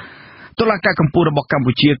តុលាការកំពូលរបស់កម្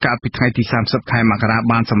ពុជាកាលពីថ្ងៃទី30ខែមករា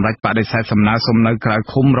បានសម្រេចបដិសេធសំណើសុំនៅក្រៅ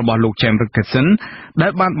ឃុំរបស់លោក James Richardson ដែ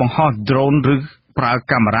លបានបង្ហោះ drone ឬប្រើ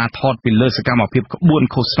កាមេរ៉ាថតពីលើសកម្មភាពក្បួន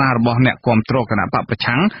ឃោសនារបស់អ្នកគាំទ្រគណៈបកប្រ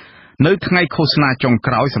ឆាំងនៅថ្ងៃឃោសនាចុង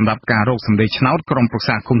ក្រោយសម្រាប់ការរកសម្លេងឆ្នោតក្រុមប្រឹក្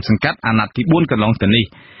សាគុំសង្កាត់អាណត្តិទី4កន្លងទៅនេះ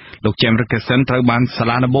លោក James Richardson ត្រូវបានសា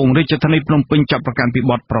លាដំបងរាជធានីភ្នំពេញចាប់ប្រកាន់ពី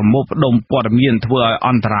បទប្រមូលផ្ដុំព័ត៌មានធ្វើឲ្យអ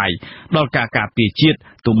ន្តរាយដល់ការការពារជាតិ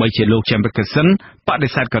ទោះបីជាលោក James Richardson បដិ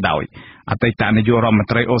សេធក៏ដោយអតីតនាយករដ្ឋមន្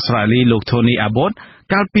ត្រីអូស្ត្រាលីលោក Tony Abbott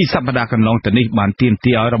កាលពីសប្តាហ៍កន្លងទៅនេះបានទាម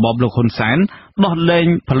ទារឲ្យរបបលោកហ៊ុនសែនដោះលែង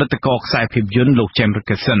ផលិតករខ្សែភាពយន្តលោក James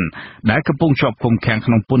Richardson ដែលកំពុងជាប់ឃុំឃាំង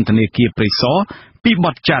ក្នុងពន្ធនាគារព្រៃសរពីប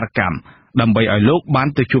ទចារកម្មដើម្បីឲ្យលោកបាន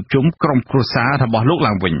ទៅជួបជុំក្រុមគ្រួសាររបស់លោក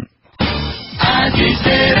ឡើងវិញ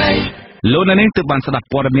លោកនាងទើបបានស្ដាប់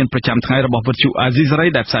ព័ត៌មានប្រចាំថ្ងៃរបស់វិទ្យុអាស៊ីសេរី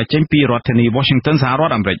ដែលផ្សាយចេញពីរដ្ឋធានី Washington សហរ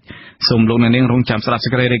ដ្ឋអាមេរិកសូមលោកនាងរងចាំស្ដាប់សេ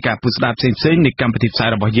ចក្តីរាយការណ៍ពុស្ដាផ្សេងៗនៃកម្មវិធីផ្សាយ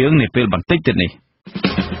របស់យើងនាពេលបន្តិចទៀតនេះ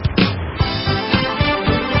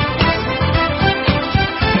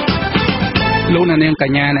លោកនាងក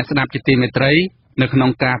ញ្ញាអ្នកស្ដាប់ជាទីមេត្រីនៅក្នុង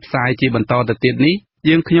ការផ្សាយជាបន្តទៅទៀតនេះ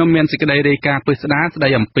យើងខ្ញុំមានសេចក្តីរាយការណ៍ពុស្ដាស្ដី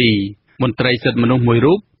អំពីមន្ត្រីសិទ្ធិមនុស្សមួយ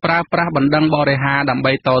រូបប្រើប្រាស់បណ្ដឹងបរិហារដើម្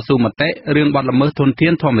បីតស៊ូមតិរឿងបទល្មើសធនធា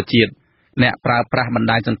នធម្មជាតិអ្នកប្រើប្រាស់បណ្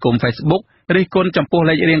ដាញសង្គម Facebook រិះគន់ចំពោះ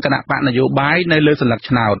លេខរៀងគណៈបកនយោបាយនៅលើសន្លឹក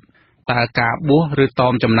ឆ្នោតតើការបួសឬត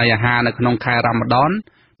មចំណីអាហារនៅក្នុងខែរ៉ាម៉ាឌន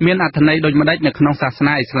មានអត្ថន័យដូចម្តេចនៅក្នុងសាស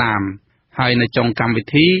នាអ៊ីស្លាមហើយនៅចុងកម្មវិ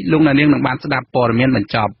ធីលោកនាងនឹងបានស្ដាប់ព័ត៌មានប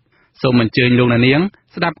ញ្ចប់សូមអញ្ជើញលោកនាង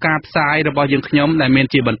ស្ដាប់ការផ្សាយរបស់យើងខ្ញុំដែលមាន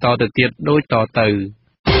ជាបន្តទៅទៀតដូចតទៅ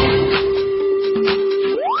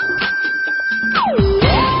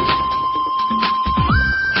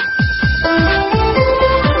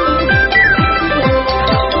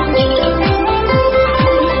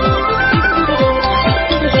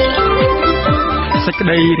សេចក្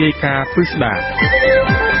តីរាយការណ៍ពិស្ដា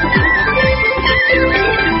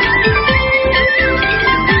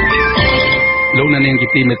លោកនាងជា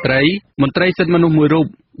ទីមេត្រីមន្ត្រីសិទ្ធិមនុស្សមួយរូប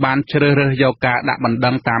បានជ្រើសរើសយកការដាក់បណ្ដឹ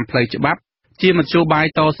ងតាមផ្លូវច្បាប់ជាមធ្យោបាយ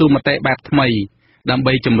តស៊ូមតិបែបថ្មីដើម្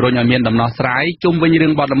បីជំរុញឲ្យមានដំណោះស្រាយជុំវិញរឿ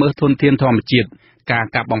ងបទល្មើសធនធានធម្មជាតិការ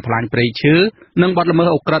កាប់បំផ្លាញព្រៃឈើនិងបទល្មើស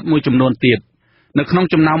អូក្រិដ្ឋមួយចំនួនទៀតនៅក្នុង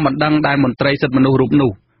ចំណោមបណ្ដឹងដែលមន្ត្រីសិទ្ធិមនុស្សរូប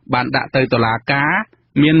នោះបានដាក់ទៅតុលាការ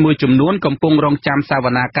មានមួយចំនួនកំពុងរងចាំសវ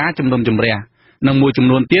នាការជំនុំជម្រះនិងមួយចំ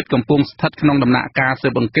នួនទៀតកំពុងស្ថិតក្នុងដំណាក់កាលស៊ើ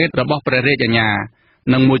បអង្កេតរបស់ព្រះរាជអាជ្ញា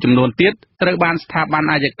និងមួយចំនួនទៀតត្រូវបានស្ថាប័ន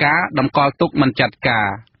អាយកាតម្កល់ទុកមិនចាត់ការ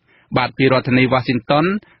បាទពីរដ្ឋធានី Washington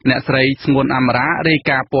អ្នកស្រីស្ងួនអមរារាយ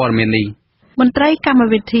ការណ៍ព័ត៌មាននេះមន្ត្រីកម្ម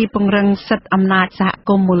វិធីពង្រឹងសិទ្ធិអំណាចសហ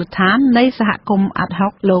គមន៍មូលដ្ឋាននៃសហគមន៍អាត់ហុ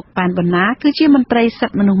កលោកប៉ែនបណ្ណាគឺជាមន្ត្រីសិ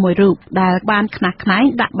ទ្ធិមនុស្សមួយរូបដែលបានខ្នះខ្នែង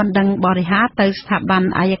ដាក់បណ្ដឹងបរិហារទៅស្ថាប័ន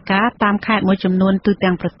អាយកាតាមខេត្តមួយចំនួនទូ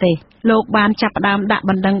ទាំងប្រទេសលោកបានចាប់ផ្ដើមដាក់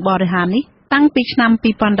បណ្ដឹងបរិហារនេះ តាំងពីឆ្នាំ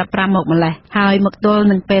2015មកម្លេះហើយមកទល់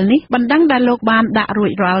នឹងពេលនេះបណ្ដឹងដែលលោកបានដាក់រួ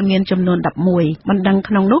ចរាល់មានចំនួន11បណ្ដឹង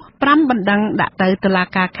ក្នុងនោះ5បណ្ដឹងដាក់ទៅតុលា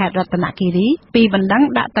ការខេត្តរតនគិរី2បណ្ដឹង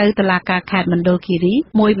ដាក់ទៅតុលាការខេត្តមណ្ឌលគិរី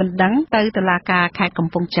1បណ្ដឹងទៅតុលាការខេត្តកំ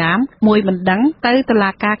ពង់ចាម1បណ្ដឹងទៅតុលា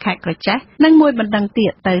ការខេត្តក្រចេះនិង1បណ្ដឹងទៀ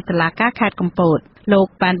តទៅតុលាការខេត្តកំពតលោក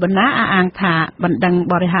ប៉ែនបណ្ណាអះអាងថាបណ្ដឹង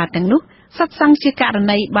បរិហារទាំងនោះសុទ្ធសឹងជាករ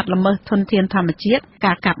ណីបាត់ល្មើសធនធានធម្មជាតិ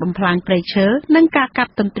ការកាប់បំផ្លាញព្រៃឈើនិងការកា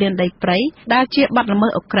ប់ទន្ទ្រានដីព្រៃដែលជាបាត់ល្មើ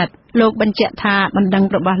សឧក្រិដ្ឋលោកបញ្ជាក់ថាបណ្ដឹង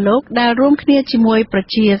របស់លោកដែលរួមគ្នាជាមួយប្រ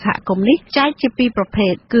ជាសហគមន៍នេះចែកជាពីរប្រភេ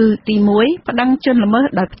ទគឺទី1បណ្ដឹងជនល្មើស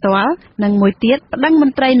ដោយផ្ទាល់និងមួយទៀតបណ្ដឹងម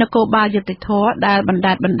ន្ត្រីនគរបាលយុតិធធដែលបណ្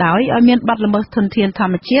តែតបណ្តោយឲ្យមានបាត់ល្មើសធនធានធ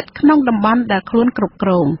ម្មជាតិក្នុងតំបន់ដែលខ្លួនគ្រប់គ្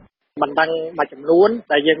រងបណ្ដឹងមួយចំនួន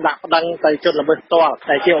ដែលយើងដាក់បណ្ដឹងទៅជនល្មើសផ្ទាល់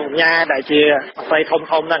ដែលជាអង្គការដែលជាអស័យធំ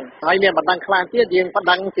ហ្នឹងហើយមានបណ្ដឹងខ្លះទៀតយើងបណ្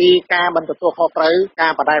ដឹងពីការមិនទទួលខុសត្រូវកា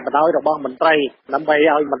របដិបត្តិរបស់មន្ត្រីដើម្បី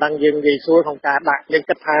ឲ្យបណ្ដឹងយើងងាយស្រួលក្នុងការដាក់យើង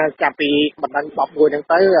គិតថាចាប់ពីបណ្ដឹង11ហ្នឹង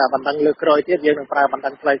ទៅបណ្ដឹងលើក្រោយទៀតយើងនឹងប្រើបណ្ដឹ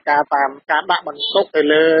ងផ្លូវការតាមការដាក់បន្ទុកទៅ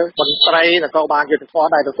លើមន្ត្រីនគរបាលយុតិធធ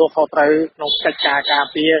ដែលទទួលខុសត្រូវក្នុងកិច្ចការការ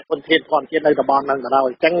ពារធនធានធម្មជាតិនៅតំបន់ហ្នឹងក៏ដោយ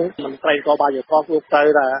អញ្ចឹងមន្ត្រីនគរបាលយុតិធធគួរត្រូវ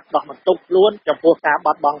តែដោះបន្ទុកខ្លួនចំពោះការ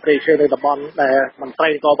បាត់បង់ព្រៃឈើនៅតំបន់ដែលមន្ត្រី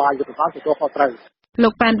នគរបាលយុតិធធទទួលខុសត្រូវលោ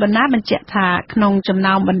កប៉ែនបណ្ណាបញ្ជាក់ថាក្នុងចំ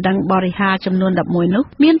ណោមបណ្ដឹងបរិហារចំនួន11នោះ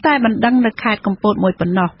មានតែបណ្ដឹងនៅខេត្តកំពតមួយប៉ុ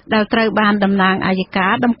ណ្ណោះដែលត្រូវបានតំណាងអัยកា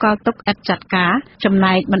រតម្កល់ទុកឥតចាត់ការចំ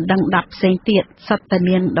ណែកបណ្ដឹង10ផ្សេងទៀតសុទ្ធតែ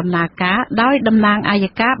មានដំណើរការដោយតំណាងអัย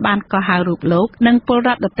ការបានកោះហៅរូបលោកនិងពលរ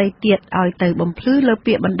ដ្ឋដទៃទៀតឲ្យទៅបំភ្លឺលើ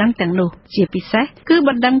ពាក្យបណ្ដឹងទាំងនោះជាពិសេសគឺប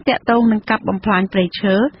ណ្ដឹងតាក់ទងនឹងកាប់បំផ្លាញព្រៃ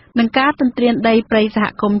ឈើនិងការទន្ទ្រានដីព្រៃសហ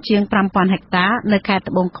គមន៍ជាង 5000 ហិកតានៅខេត្ត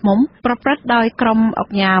ត្បូងឃ្មុំប្រព្រឹត្តដោយក្រុមអ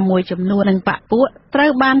ង្គការមួយចំនួននិងបកពួកត្រូ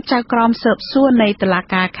វបានចៅក្រមស៊ើបសួរនៃតុលា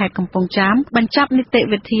ការខេត្តកំពង់ចាមបញ្ចប់នីតិ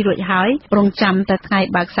វិធីរួចហើយរងចាំតែថ្ងៃ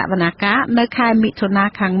បើកសវនាការនៅខែមិថុនា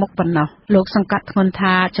ខាងមុខប៉ុណ្ណោះលោកសង្កត់ធ្ងន់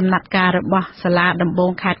ថាចំណាត់ការរបស់សាលាដំប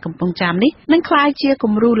ងខេត្តកំពង់ចាមនេះនឹងក្លាយជា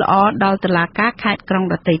គំរូល្អដល់តុលាការខេត្តក្រុង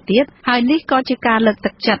ដទៃទៀតហើយនេះក៏ជាការលើក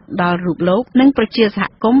ទឹកចិត្តដល់រូបលោកនិងប្រជាសហ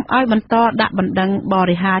គមន៍ឲ្យបន្តដាក់បណ្ដឹងប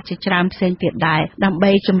រិហារជាច្រើនផ្សេងទៀតដែរដើម្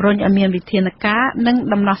បីជំរុញឲ្យមានវិធានការនិង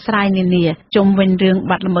ដំណោះស្រាយនានាជុំវិញរឿង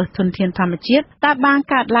បាត់ល្មើសធនធានធម្មជាតិដែលបាន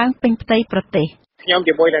កើតឡើងពេញផ្ទៃប្រទេសខ្ញុំ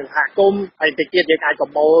ជាមួយនឹងសហគមន៍ហើយតិចទៀតយើងអាចប្រ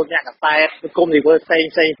មូលអ្នកកសែតគុំនីវើផ្សេង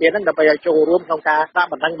ទៀតហ្នឹងដើម្បីឲ្យចូលរួមក្នុងការដាក់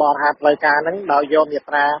បណ្ដឹងបរិហារផ្លូវការហ្នឹងដោយយកមា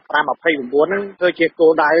ត្រា529ហ្នឹងធ្វើជាគោ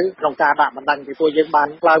លដៅក្នុងការដាក់បណ្ដឹងពីព្រោះយើងបាន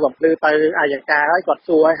ផ្លាយបំភ្លឺទៅអัยការហើយគាត់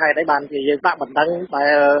សួរឲ្យហេតុអីបានជាយើងដាក់បណ្ដឹងដែ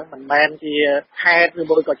លមិនមែនជាខេត្តឬ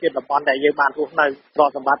មួយក៏ជាតំបន់ដែលយើងបានរស់នៅប្រ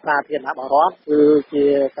សម្បត្តិសាធារណៈបរិបទគឺជា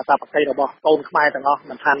កាតព្វកិច្ចរបស់កូនខ្មែរទាំងអស់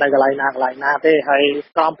មិនថានៅកន្លែងណាទេហើយ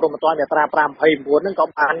ក្រមព្រហ្មទណ្ឌមាត្រា529ហ្នឹងក៏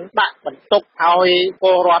បានដាក់បន្ទុកឲ្យព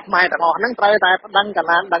លរដ្ឋខ្មែរទាំងអស់ហ្នឹងត្រូវតែប្តឹងក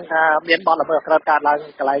ណានដឹងថាមានបទល្មើសអក្រិតកើតឡើង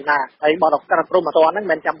កន្លែងណាហើយបទអក្រិតព្រហ្មទណ្ឌហ្នឹង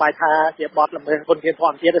មិនចាំបាច់ថាជាបទល្មើសធនធានធ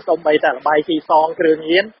ម្មជាតិទេសូម្បីតែល្បែងស៊ីសងគ្រឿង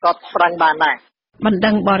ញៀនក៏ប្តឹងបានដែរបណ្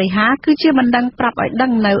ដឹងបរិហារគឺជាបណ្ដឹងប្រាប់ឲ្យដឹ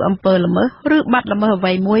ងនៅអំពើល្មើសឬបាត់ល្មើសអ្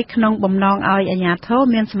វីមួយក្នុងបំណងឲ្យអាជ្ញាធរ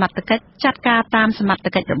មានសមត្ថកិច្ចចាត់ការតាមសមត្ថ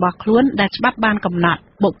កិច្ចរបស់ខ្លួនដែលច្បាប់បានកំណត់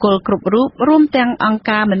បុគ្គលគ្រប់រូបរួមទាំងអង្គ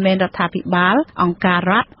ការមិនមែនរដ្ឋាភិបាលអង្គការ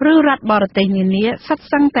រដ្ឋឬរដ្ឋបរទេសនានាសុទ្ធ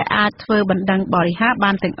សឹងតែអាចធ្វើបណ្ដឹងបរិហារ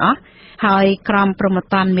បានទាំងអស់ហើយក្រមព្រហ្ម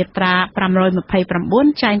ទណ្ឌមាត្រា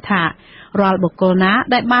529ចែងថារាល់បុគ្គលណា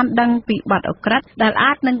ដែលបានដឹងពីបទឧក្រិដ្ឋដែល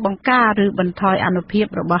អាចនឹងបង្ការឬបន្ថយអានុភាព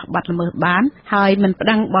របស់បទល្មើសបានហើយមិនប្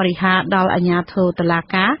តឹងបរិហារដល់អាជ្ញាធរតុលា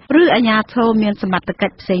ការឬអាជ្ញាធរមានសមត្ថកិ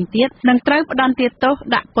ច្ចផ្សេងទៀតនឹងត្រូវផ្តន្ទាទោស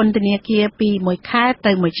ដាក់ពន្ធនាគារពី1ខែ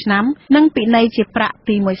ទៅ1ឆ្នាំនិងពិន័យជាប្រាក់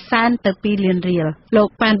ពី100,000ទៅ2លានរៀលលោក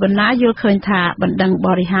ប៉ែនបណ្ណាយល់ឃើញថាបណ្ដឹងប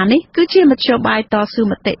រិហារនេះគឺជាមធ្យោបាយតស៊ូ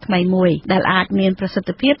មតិថ្មីមួយដែលអាចមានប្រសិទ្ធ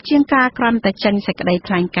ភាពជាងការគ្រាន់តែចេញសេចក្តី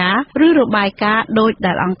ថ្លែងការណ៍ឬរបាយការណ៍ដោយ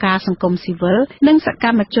ដែលអង្គការសង្គមស៊ីវិលនិងសក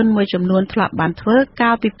ម្មជនមួយចំនួនធ្លាប់បានធ្វើ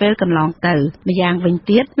កាលពីពេលកន្លងទៅម្យ៉ាងវិញ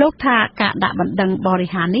ទៀតលោកថាការដាក់បណ្ដឹងបរិ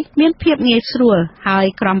ហារនេះមានភាពងាយស្រួលហើយ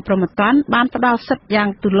ក្រមព្រហ្មទណ្ឌបានផ្ដល់សិទ្ធិយ៉ាង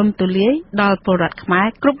ទូលំទូលាយដល់ពលរដ្ឋខ្មែរ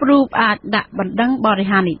គ្រប់រូបអាចដាក់បណ្ដឹងបរិ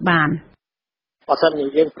ហារនេះបានបើសិនជា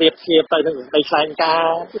យើងប្រៀបធៀបទៅនឹងសេចក្តីថ្លែងការ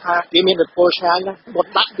ណ៍គឺថាវាមានឥទ្ធិពលឆ្ងាយណាស់បុត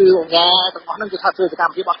ដាក់គឺអង្គការទាំងអស់ហ្នឹងគឺថាធ្វើសកម្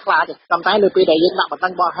មភាពអត់ខ្លាចទេប៉ុន្តែលើពេលដែលយើងដាក់បណ្ដឹ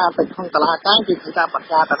ងបរិហារទៅក្នុងតុលាការគឺការបញ្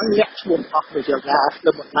ជាតែហ្នឹងលាក់ឈ្មោះអស់ដូចជាអង្គការ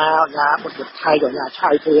លើមុនណាអង្គការបុតថៃអង្គការឆៃ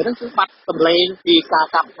ធ្វើហ្នឹងគឺបាត់សម្លេងពីការ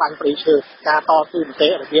កាប់បំផ្លាញព្រៃឈើការតស៊ូមតិ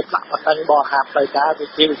របៀបដាក់បណ្ដឹងបរិហារផ្លូវការវា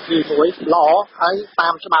ជាវិធីមួយល្អហើយតា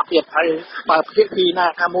មច្បាប់ទៀតហើយបើភាគីណា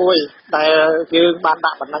មួយដែលយើងបាន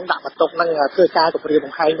ដាក់បណ្ដឹងដាក់បន្ទុកហ្នឹងធ្វើការគម្រាម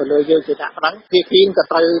កំហែងទៅលើយើងជាអ្នកបណ្ដឹងភាគីក៏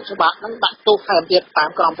ត្រូវច្បាប់ហ្នឹងដាក់ទោសថែមទៀតតាម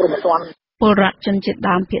ក្រមព្រហ្មទណ្ឌពលរដ្ឋជនជាតិ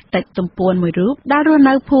ដើមភាគតិចទំពួនមួយរូបដែលរស់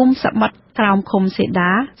នៅភូមិសមុទ្រឋ ក្រោមឃុំសេ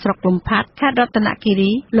ដាស្រុកលំផាត់ខេត្តរតនគិ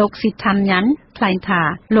រីលោកស៊ីឋានញ៉ាន់ថ្លែងថា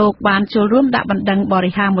លោកបានចូលរួមដាក់បណ្ដឹងប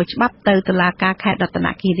រិហារមួយច្បាប់ទៅតុលាការខេត្តរតន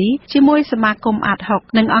គិរីជាមួយសមាគមអាត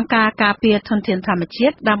60និងអង្គការការពារធនធានធម្មជា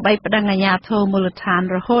តិដើម្បីប្តឹងអាជ្ញាធរមូលដ្ឋាន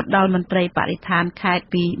រហូតដល់មន្ត្រីបរិស្ថានខេត្ត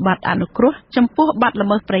ពីបទអនុគ្រោះចំពោះបទល្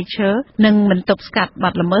មើសព្រៃឈើនិងមិនទប់ស្កាត់ប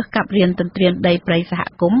ទល្មើសកាប់រានទន្ទ្រានដីព្រៃសហ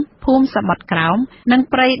គមន៍ភូមិសមុទ្រក្រោមនិង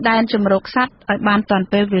ព្រៃដែនជម្រកសត្វឲ្យបានទាន់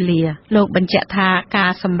ពេលវេលាលោកបញ្ជាក់ថាកា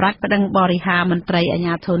រសម្រេចប្តឹងបរិហារមន្ត្រីអាជ្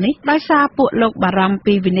ញាធរនេះដោយសារពួកលោកបារម្ភ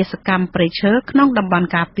ពីវិនាសកម្មព្រៃឈើក្នុងតំបន់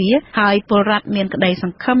ការពារហើយពលរដ្ឋមានក្តីស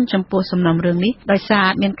ង្ឃឹមចំពោះសំណុំរឿងនេះដោយសារ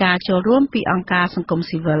មានការចូលរួមពីអង្គការសង្គម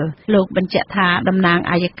ស៊ីវិលលោកបញ្ជាក់ថាតំណាង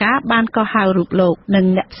អัยការបានកោះហៅរូបលោកនិង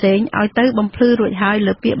អ្នកផ្សេងឲ្យទៅបំភ្លឺរួចហើយ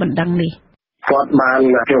លើពាក្យបណ្ដឹងនេះគាត់បាន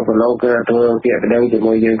ចូលប្រឡូកធ្វើពាក្យបណ្ដឹងជា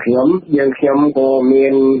មួយយើងខ្ញុំក៏មា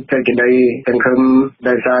នសេចក្តីសង្ឃឹម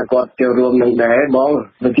ដោយសារគាត់ចូលរួមនឹងដែរបង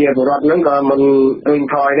ប្រជាពលរដ្ឋហ្នឹងក៏មិនរួញ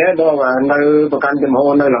ថយដែរបងនៅប្រកាន់ចំហ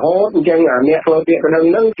នៅរហូតអញ្ចឹងអ្នកធ្វើពាក្យបណ្ដឹង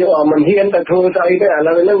ហ្នឹងចូលមិនហ៊ានទៅធ្វើស្អីទេឥ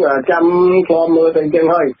ឡូវហ្នឹងចាំស្គាល់មើលទៅអញ្ចឹង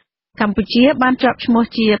ហើយកម្ពុជាបានជាប់ឈ្មោះ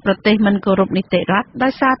ជាប្រទេសមិនគោរពនីតិរដ្ឋដោ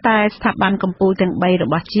យសារតែស្ថាប័នកម្ពុជាទាំង3រ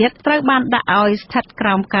បស់ជាតិត្រូវបានដាក់ឲ្យស្ថិតក្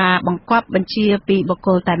រោមការបង្គាប់បញ្ជាពីបុគ្គ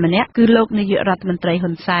លតែម្នាក់គឺលោកនាយករដ្ឋមន្ត្រី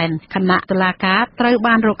ហ៊ុនសែនគណៈតុលាការត្រូវ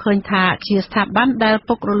បានរកឃើញថាជាស្ថាប័នដែល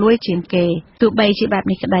ពុករលួយជាងគេទោះបីជាបែប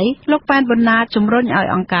នេះក្តីលោកប៉ែនប៊ុនណាជំរុញឲ្យ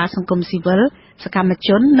អង្គការសង្គមស៊ីវិលសកម្មជ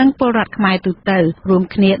ននិងពលរដ្ឋខ្មែរទូទៅរួម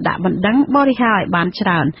គ្នាដាក់បណ្ដឹងបរិហារឲ្យបានច្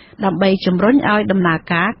រើនដើម្បីជំរុញឲ្យដំណើរ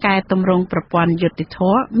ការកែតម្រង់ប្រព័ន្ធយុត្តិធ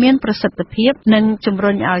ម៌មានប្រសិទ្ធភាពនិងជំ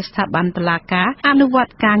រុញឲ្យស្ថាប័នតុលាការអនុវត្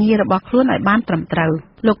តការងាររបស់ខ្លួនឲ្យបានត្រឹមត្រូវ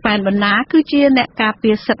លោកប៉ែនប៊ុនណាគឺជាអ្នកការ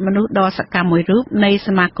ពារសិទ្ធិមនុស្សដ៏សកម្មមួយរូបនៃស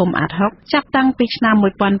មាគមអាត60ចាប់តាំងពីឆ្នាំ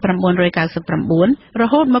1999រ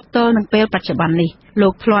ហូតមកទល់នឹងពេលបច្ចុប្បន្ននេះលោ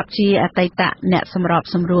កធ្លាប់ជាអតីតអ្នកសម្រប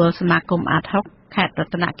សម្រួលសមាគមអាត60ខេត្តរ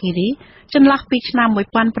តនគិរីចន្លោះពីឆ្នាំ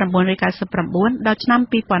1999ដល់ឆ្នាំ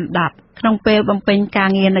2010ក្នុងពេលបំពេញការ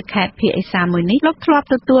ងារនៅខេត្តភាគឦសានមួយនេះលោកធ្លាប់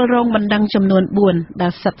ទទួលរងបណ្ដឹងចំនួន4ដែ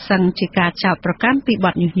លសិតសឹងជាការចោទប្រកាន់ពីប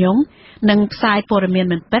ទញុះញង់និងផ្សាយព័ត៌មាន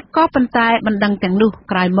មិនពិតក៏ប៉ុន្តែបណ្ដឹងទាំងនោះ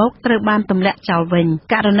ក្រោយមកត្រូវបានទម្លាក់ចោលវិញ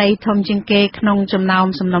ករណីធំជាងគេក្នុងចំណោម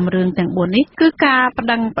សំណុំរឿងទាំង4នេះគឺការប្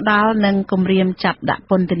តឹងផ្តល់និងគំរាមចាប់ដាក់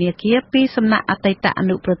ពន្ធនាគារពីសំណាក់អតីតអ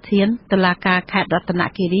នុប្រធានតុលាការខេត្តរតន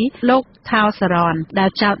គិរីលោកថៅសរនដែល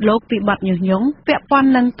ចោទលោកពីបទញុះញង់ពាក់ព័ន្ធ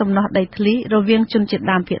នឹងទំនាស់ដីធ្លីរវាងជនជាតិ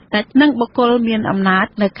ដើមភាគតិចនិងបុគ្គលមានអំណាច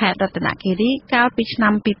នៅខេត្តរតនគិរីកាលពីឆ្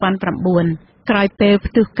នាំ2009ក្រោយពេល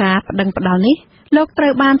ផ្ទុះការប្តឹងផ្តល់នេះលោកត្រូ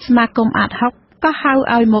វបានសមាគមអាត60ក៏ហៅ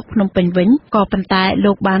ឲ្យមកភ្នំពេញវិញក៏ប៉ុន្តែ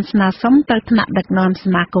លោកបានស្នើសុំទៅថ្នាក់ដឹកនាំស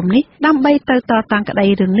មាគមនេះដើម្បីទៅតតាំងក្តី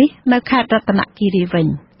រឿងនេះនៅខេត្តរតនគិរីវិញ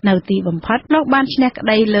នៅទីបំផុតលោកបានឈ្នះក្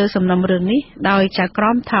តីលើសំណុំរឿងនេះដោយចៅក្រ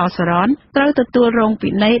មថៅសរនត្រូវទទួលរងពិ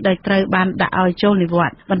ន័យដោយត្រូវបានដាក់ឲ្យចូលនិវ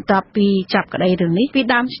ត្តន៍បន្ទាប់ពីចាប់ក្តីរឿងនេះពី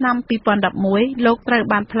ដើមឆ្នាំ2011លោកត្រូវ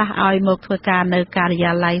បានផ្លាស់ឲ្យមកធ្វើការនៅការិ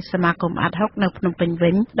យាល័យសមាគមអាត60នៅភ្នំពេញ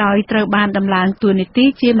វិញដោយត្រូវបានដំឡើងតួនាទី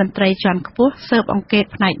ជាមន្ត្រីជាន់ខ្ពស់ស៊ើបអង្កេត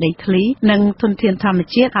ផ្នែកដីធ្លីនិងធនធានធម្ម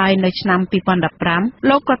ជាតិហើយនៅឆ្នាំ2015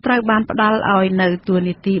លោកក៏ត្រូវបានផ្ដល់ឲ្យនៅតួ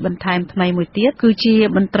នាទីបន្ថែមថ្មីមួយទៀតគឺជា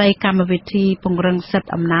មន្ត្រីកម្មវិធីពង្រឹងសិទ្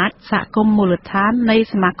ធិសហគមន៍មូលដ្ឋាននៃ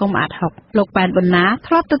សមាគមអាត60លោកប៉ែនប៊ុនណា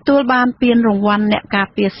ធ្លាប់ទទួលបានពានរង្វាន់អ្នកការ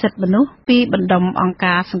ពារសិទ្ធិមនុស្សពីបណ្ដុំអង្គ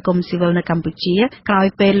ការសង្គមស៊ីវិលនៅកម្ពុជាក្រោយ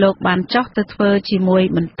ពេលលោកបានចុះទៅធ្វើជាមួយ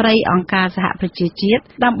មន្ត្រីអង្គការសហប្រជាជាតិ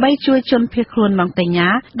ដើម្បីជួយជនភៀសខ្លួនម៉ុងតេញ៉ា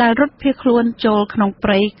ដែលរត់ភៀសខ្លួនចូលក្នុងព្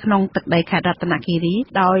រៃក្នុងទឹកដីខេត្តរតនគិរី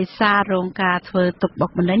ដោយសាររងការធ្វើទុកបុក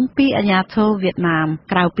ម្នេញពីអាជ្ញាធរវៀតណាម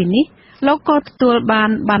ក្រៅពីនេះលោកក៏ទទួលបាន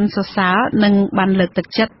ប័ណ្ណសរសើរនិងប័ណ្ណលើកទឹក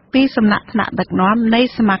ចិត្តពីសំណាក់ថ្នាក់ដឹកនាំនៃ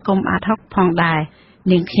សមាគមអាត60ផងដែរ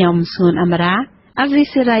នាងខ្ញុំសួនអមរាអាស៊ី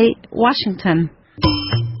សេរី Washington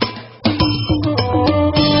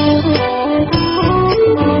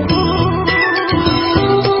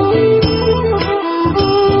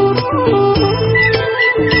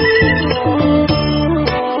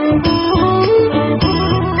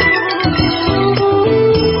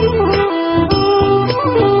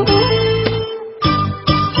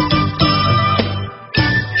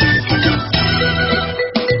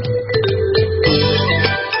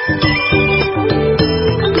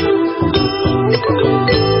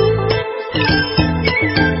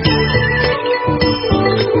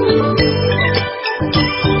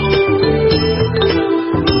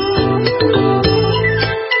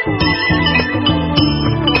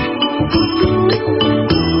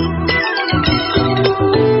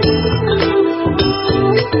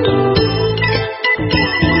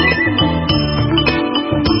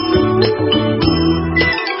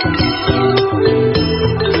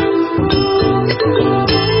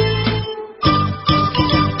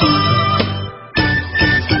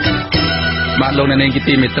លោកអ្នកនាងជា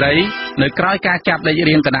ទីមេត្រីនៅក្រោយការចាប់លេខ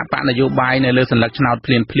រៀងគណៈបកនយោបាយនៅលើសញ្ញាឆ្នោត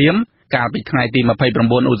ភ្លាមកាលពីថ្ងៃទី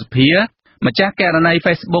29ឧសភាម្ចាស់ករណី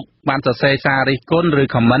Facebook បានសរសេរសាររិះគន់ឬ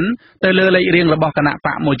comment ទៅលើលេខរៀងរបស់គណៈប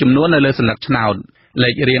កមួយចំនួននៅលើសញ្ញាឆ្នោតលេ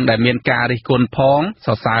ខរៀងដែលមានការរិះគន់ផងស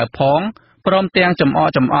រសើរផងព្រមទាំងចំអក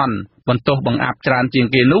ចំអន់បន្ទោសបង្អាប់ច្រើនជាង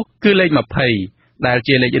គេនោះគឺលេខ20ដែល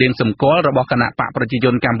ជាលេខរៀងសម្គាល់របស់គណៈបកប្រជាជ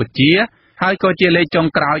នកម្ពុជាហើយក៏ជាលេខចុង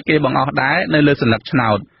ក្រោយគេបង្អស់ដែរនៅលើសញ្ញាឆ្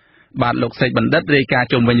នោតបាទលោកសេកបណ្ឌិតរាយការណ៍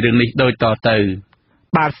ជុំវិញរឿងនេះដូចតទៅ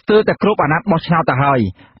បាទស្ទើរតែគ្រប់អាណត្តិបោះឆ្នោតទៅហើយ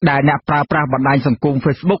ដែលអ្នកប្រើប្រាស់បណ្ដាញសង្គម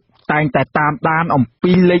Facebook តែងតែតាមដានអំ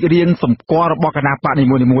ពីលេខរៀងសម្គាល់របស់គណៈបកនី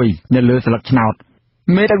មួយៗនៅលើស្លឹកឆ្នោត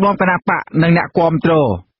មេដឹកនាំគណៈបកនិងអ្នកគាំទ្រ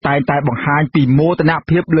តែងតែបង្ហាញពីមោទន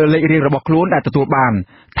ភាពលើលេខរៀងរបស់ខ្លួនដែលទទួលបាន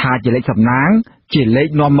ថាជាលេខសំណាងជាលេខ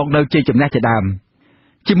នាំមកនៅជ័យជំនះជាដើម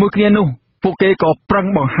ជាមួយគ្នានោះពួកគេក៏ប្រឹង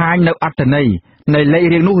បង្ហាញនៅអត្ថន័យនៃលេខ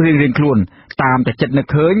រៀងនោះរៀងៗខ្លួនតាមតែចិត្តនឹក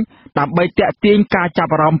ឃើញដើម្បីទាក់ទាញការចា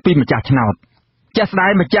ប់អារម្មណ៍ពីម្ចាស់ឆ្នោតជាក់ស្ដែ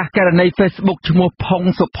ងម្ចាស់ករណី Facebook ឈ្មោះផុង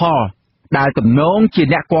សុផលដែលទំនងជា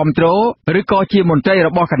អ្នកគាំទ្រឬក៏ជាមន្ត្រីរ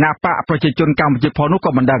បស់គណៈបកប្រជាជនកម្ពុជាផងនោះ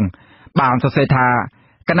ក៏មិនដឹងបានសរសេរថា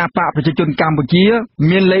គណៈបកប្រជាជនកម្ពុជា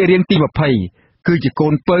មានលេខរៀងទី20គឺជាកូ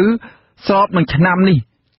នពៅស្របនឹងឆ្នាំនេះ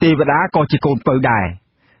ទេវតាក៏ជាកូនពៅដែរ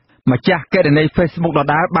ម្ចាស់ករណី Facebook ដ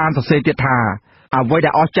ដែលបានសរសេរទៀតថាអ្វីដែ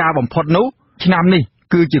លអស្ចារ្យបំផុតនោះឆ្នាំនេះ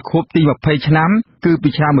គឺជាខួបទី20ឆ្នាំគឺពី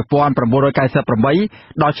ឆ្នាំ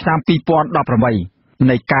1998ដល់ឆ្នាំ2018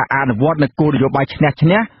នៃការអនុវត្តនូវគោលនយោបាយឈ្នះឈ្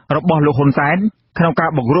នះរបស់លោកហ៊ុនសែនក្នុងការ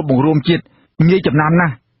បង្រួបបង្រួមជាតិងាយចំណាំណា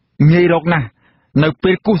ស់ងាយរកណាស់នៅ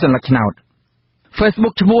ពេលគូសសញ្ញាឆ្នោត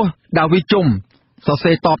Facebook ឈ្មោះដាវីជុំសរ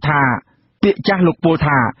សេរតបថាពាក្យចាស់លោកពោល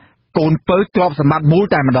ថាកូនពៅទ្រព្យសម្បត្តិមូល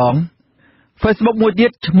តែម្ដង Facebook មួយទៀ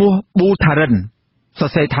តឈ្មោះប៊ូថារិនសរ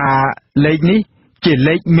សេរថាលេខនេះជា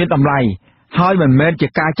លេខមានតម្លៃហើយមិនមែនជា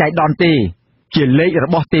ការចែកដន្យទេជាលេខរ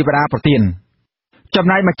បស់ទេវតាប្រទានចំ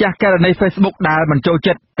ណែកម្ចាស់ករណី Facebook ដែលមិនចូល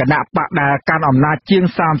ចិត្តគណៈបកដែលកាន់អំណាចជាង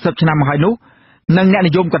30ឆ្នាំមកហើយនោះនិងអ្នក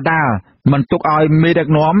និយមកណ្ដាលមិនទុកឲ្យមេដឹក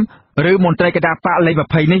នាំឬមន្ត្រីគណៈបកលេខ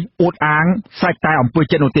20នេះអួតអាងសាច់តែអំពើ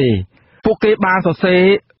ចិត្តនោះទេពួកគេបានសរសេ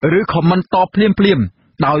រឬ comment តបភ្លាម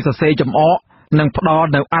ដោយសរសេរចំអកនិងផ្ដល់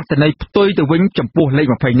នៅអត្ថន័យផ្ទុយទៅវិញចំពោះលេខ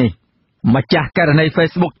20នេះម្ចាស់ករណី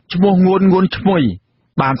Facebook ឈ្មោះងួនឈ្មុយ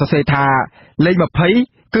បានសរសេរថាលេខ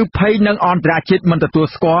20គឺភ័យនឹងអន្តរជាតិមិនទទួល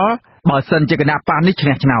ស្គាល់បើសិនជាគណៈបកនេះឈ្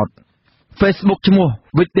នះឆ្នោត Facebook ឈ្មោះ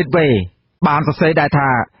Witditway បានសរសេរដែរថា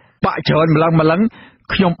បកច្រើនម្លឹង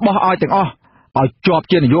ខ្ញុំបោះឲ្យទាំងអស់ឲ្យជាប់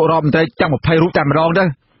ជានាយករដ្ឋមន្ត្រីទាំង20រូបតែម្ដងទៅ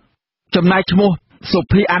ចំណែកឈ្មោះ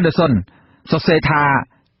Sophie Anderson សរសេរថា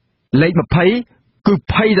លេខ20គឺ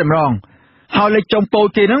ភ័យតែម្ដងហើយលេខចុងពោល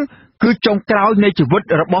គេហ្នឹងគឺចុងក្រោយនៃជីវិត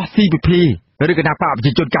របស់ CPP ឬគណៈបកប្រ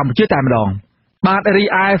ជាជនកម្ពុជាតែម្ដងបាទរី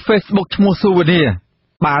ឯ Facebook ឈ្មោះ Souvenir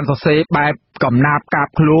បានសរសេរបែបកំណាព្យកាប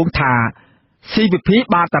ឃ្លោងថា CPP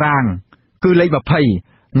បាតារាងគឺលេខ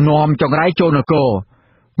20នាំចង្រៃចូលនគរ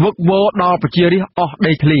វឹកវរដល់ប្រជារាស្ត្រអស់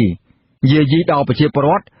ដីធ្លីយាយីដល់ប្រជាពលរ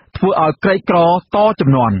ដ្ឋធ្វើឲ្យក្រីក្រតជំ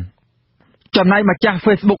នាន់ចំណែកម្ចាស់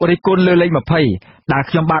Facebook រិះគន់លើលេខ20ដែល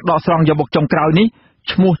ខ្ញុំបានដកស្រង់យកមកចុងក្រោយនេះ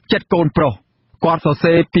ឈ្មោះចិត្តកូនប្រុសគាត់សរ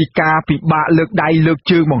សេរពីការពិបាកលើកដៃលើក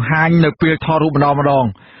ជើងបង្ហាញនៅពេលថតរូបម្ដង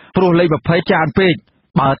ព្រោះលេខ20ច្រើនពេក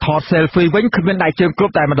បើថត selfie វិញគ្មានដៃជើងគ្រ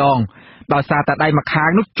ប់តែម្ដងដោយសារតែដៃម្ខាង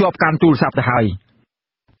នោះជាប់កាន់ទូរស័ព្ទទៅហើយ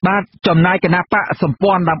បាទចំណែកគណៈបកសម្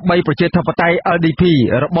ព័ន្ធដើម្បីប្រជាធិបតេយ្យ LDP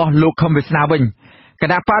របស់លោកខឹមវាសនាវិញគ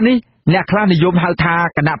ណៈបកនេះអ្នកខ្លះនិយមហៅថា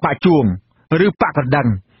គណៈបកជួងឬបកកណ្ដឹង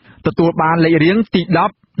ទទួលបានលេខរៀងទី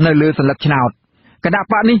10នៅលើសញ្ញាឆ្នោតគណៈ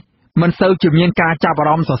បកនេះមិនសូវជាមានការចាប់អា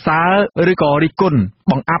រម្មណ៍សរសើរឬក៏រិះគន់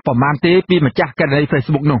បង្អាប់ប្រមាណទេពីម្ចាស់ករណី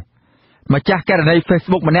Facebook នោះម្ចាស់ករណី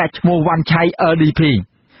Facebook ម្នាក់ឈ្មោះវ៉ាន់ឆៃ LDP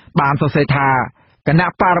បានសរសេរថាគណៈ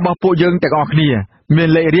បករបស់ពួកយើងទាំងអស់គ្នាមាន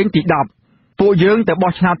លេខរៀងទី10ពួកយើងទៅ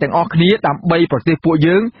បោះឆ្នោតទាំងអស់គ្នាដើម្បីប្រទេសពួក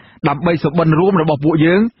យើងដើម្បីសុបិនរួមរបស់ពួក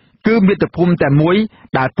យើងគឺមាតុភូមិតែមួយ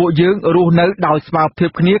ដែលពួកយើងរស់នៅដោយស្មើភាព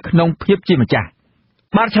គ្នាក្នុងភាពជាម្ចាស់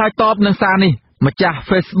បានឆ្លើយតបនឹងសារនេះម្ចាស់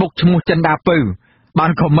Facebook ឈ្មោះចិនដាពៅបា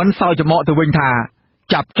នខមមិនសើចចំអកទៅវិញថា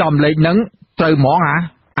ចាប់ចំលេខហ្នឹងត្រូវហ្មង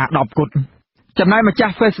អា10គុតចំណែកម្ចា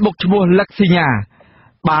ស់ Facebook ឈ្មោះលឹកស៊ីញា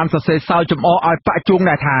បានសរសេរសើចចំអកឲ្យបាក់ជួង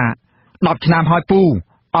ដែរថា10ឆ្នាំហើយពូ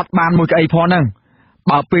អត់បានមួយកៅអីផងហ្នឹង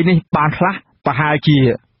បើពេលនេះបានខ្លះប្រហែលជា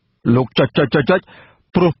លោកចុច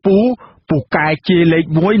ព្រោះពូកែជាលេខ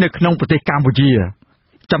1នៅក្នុងប្រទេសកម្ពុជា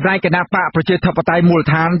ចំណែកគណៈបកប្រជាធិបតេយ្យមូល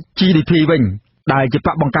ដ្ឋាន GDP វិញដែលជាប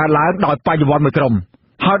កបង្កើតឡើងដោយបញ្ញវន្តមួយក្រុម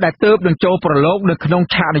ហើយដែលទើបនឹងចូលប្រឡូកនៅក្នុង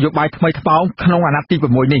ឆាកនយោបាយថ្មីថ្មោងក្នុងអាណត្តិទី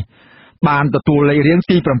6នេះបានទទួលលេខរៀង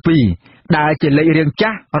ទី7ដែលជាលេខរៀងចា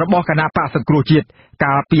ស់របស់គណៈបកសង្គ្រោះជាតិ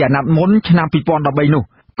កាលពីអាណត្តិមុនឆ្នាំ2013នោះ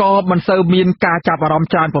ក៏មិនសូវមានការចាប់អារម្មណ៍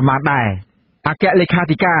ច្រើនប៉ុន្មានដែរ អគ្គលេខា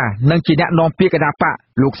ធិការនិងជាអ្នកនាំពាក្យគណៈបក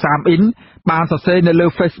លោកសាមអ៊ីនបានសរសេរនៅលើ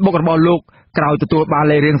Facebook របស់លោកក្រោយទទួលបាន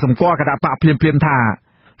លេខរៀងសម្គាល់គណៈបកភ្លាមៗថា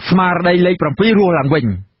ស្មារតីលេខ7រស់ឡើងវិញ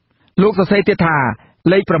លោកសរសេរទៀតថា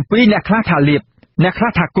លេខ7អ្នកខ្លះថាលៀបអ្នកខ្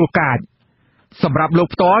លះថាគ្រោះកាចសម្រាប់លោក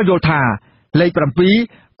ផ្ទាល់យល់ថាលេខ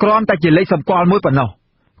7គ្រាន់តែជាលេខសម្គាល់មួយប៉ុណ្ណោះ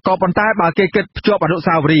ក៏ប៉ុន្តែបើគេគិតភ្ជាប់អនុស្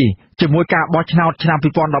សាវរីយ៍ជាមួយការបោះឆ្នោតឆ្នាំ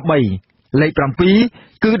2013លេខ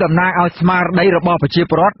7គឺតំណាងឲ្យស្មារតីរបស់ប្រជា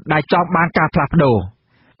ពលរដ្ឋដែលចង់បានការផ្លាស់ប្ដូរ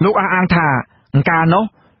លោកអះអាងថាអង្ការនោះ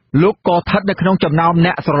លោកក៏ស្ថិតនៅក្នុងចំណោមអ្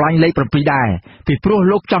នកស្រឡាញ់លេខ7ដែរពីព្រោះ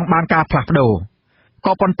លោកចង់បានការផ្លាស់ប្ដូរ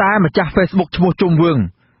ក៏ប៉ុន្តែម្ចាស់ Facebook ឈ្មោះជុំវឿង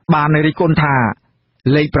បានរិះគន់ថា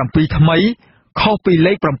លេខ7ថ្មីខុសពី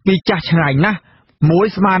លេខ7ចាស់ឆ្ងាយណាស់មួយ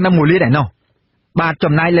ស្មើនឹង1លានឯណោះបាទ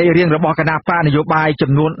ចំណែកលេខរៀងរបស់គណៈបកនយោបាយ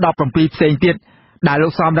ចំនួន17ផ្សេងទៀតដែលលោ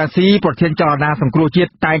កសំរងស៊ីប្រធានចលនាសង្គ្រោះជា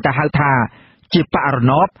តិតែងតែហៅថាជាបករ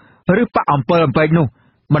ណបឬបកអំពើអំពែកនោះ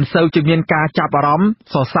មិនសូវជាមានការចាប់អារម្មណ៍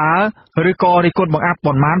សរសើរឬក៏រិះគន់បង្អាប់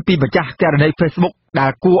ប៉ុន្មានពីម្ចាស់ករណី Facebook ដែ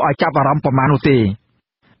លគួរឲ្យចាប់អារម្មណ៍ប៉ុន្មាននោះទេ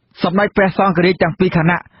សម្ដេចព្រះសង្ឃរាជទាំងពីរគ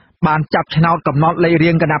ណៈបានចាប់ឆ្នោតកំណត់លេខរៀ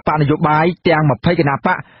ងគណៈបកនយោបាយទាំង20គណៈប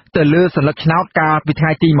កទៅលើសន្លឹកឆ្នោតកាលពីថ្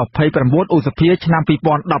ងៃទី29ឧសភាឆ្នាំ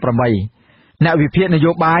2018អ្នកវិភាគន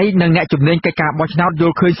យោបាយនិងអ្នកជំនាញកិច្ចការបោះឆ្នោតយ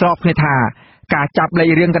ល់ឃើញស្របគ្នាថាការចាប់លេ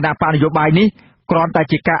ខរៀងគណៈបកនយោបាយនេះគ្រាន់តែ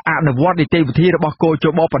ជាការអនុវត្តនីតិវិធីរបស់គោច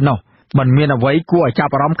បប៉ុណ្ណោះមិនមានអ្វីគួរឲ្យចា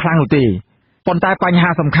ប់អារម្មណ៍ខ្លាំងនោះទេប៉ុន្តែបញ្ហា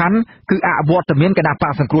សំខាន់គឺអវត្តមានគណៈប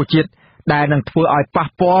កសង្គ្រោះជាតិដែលនឹងធ្វើឲ្យប៉ះ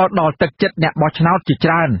ពាល់ដល់ទឹកចិត្តអ្នកបោះឆ្នោតជា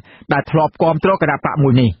ច្រើនដែលធ្លាប់គាំទ្រគណៈបកមួ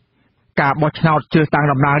យនេះការបោះឆ្នោតជ្រើសតាំង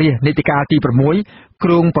តំណាងរាស្ត្រនីតិកាលទី6គ្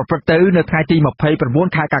រោងប្រព្រឹត្តទៅនៅថ្ងៃទី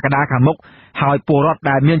29ខែកក្កដាខាងមុខហើយពលរដ្ឋ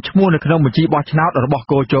ដែលមានឈ្មោះនៅក្នុងបញ្ជីបោះឆ្នោតរបស់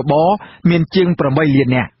គោចបមានជាង8លាន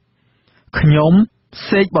នាក់ខ្ញុំ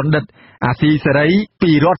សេកបណ្ឌិតអាស៊ីសេរី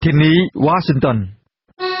ពីរដ្ឋធានី Washington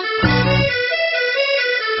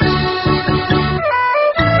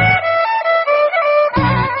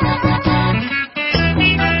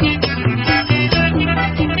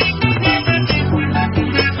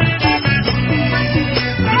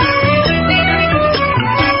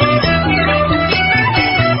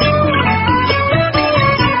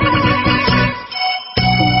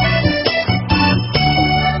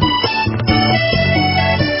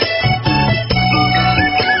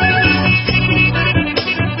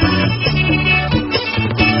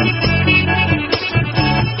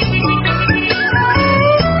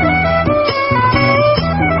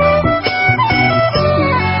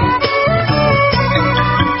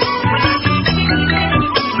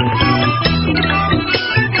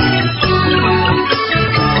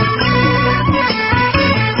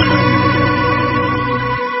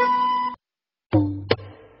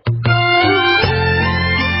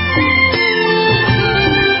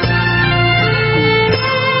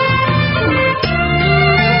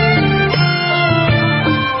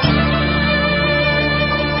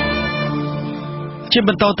ជា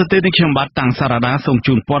បន្តទៅទៀតនេះខ្ញុំបាទតាំងសារ៉ាដាសូម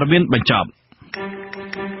ជូនព័ត៌មានបញ្ចប់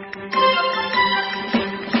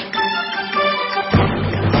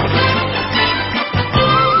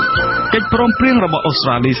កិច្ចព្រមព្រៀងរបស់អូស្ត្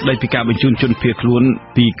រាលីស្តីពីការបញ្ជូនជនភៀសខ្លួន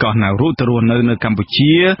ពីកោះណារូទៅរស់នៅកម្ពុ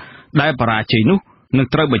ជាដែលបរាជ័យនោះនឹង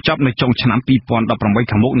ត្រូវបញ្ចប់នៅចុងឆ្នាំ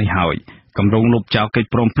2018ខាងមុខនេះហើយគម្រោងលុបចោលកិច្ច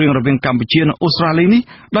ព្រមព្រៀងរវាងកម្ពុជានិងអូស្ត្រាលីនេះ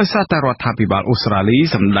ដោយសារតែរដ្ឋាភិបាលអូស្ត្រាលី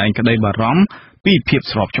សម្ដែងក្តីបារម្ភពីភាព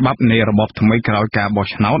ស្របច្បាប់នៃរបបថ្មីក្រោយការបោះ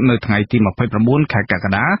ឆ្នោតនៅថ្ងៃទី29ខែកក្ក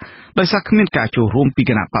ដាដោយសារគ្មានការចូលរួមពី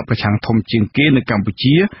គណៈបកប្រឆាំងធំជាងគេនៅកម្ពុ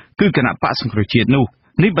ជាគឺគណៈបកសង្គ្រោះជាតិនោះ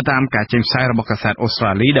នេះបើតាមការចេញផ្សាយរបស់កាសែតអូស្ត្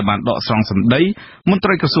រាលីដែលបានដកស្រង់សម្ដីមន្ត្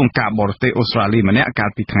រីក្រសួងការបរទេសអូស្ត្រាលីម្នាក់កាល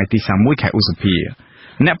ពីថ្ងៃទី31ខែឧសភា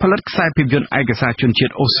អ្នកផលិតខ្សែភាពយន្តឯកសារជនជា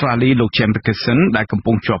តិអូស្ត្រាលីលោក James Dickinson ដែលកំ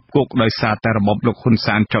ពុងជាប់គុកដោយសារតែរបបលោកហ៊ុន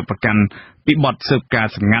សែនចោទប្រកាន់ពីបទស៊ើបការ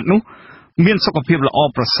សម្ងាត់នោះមានសុខភាពល្អ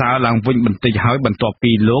ប្រសើរឡើងវិញបន្តិចហើយបន្ទាប់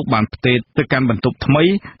ពីលោកបានផ្ទេរទៅកាន់បន្ទប់ថ្មី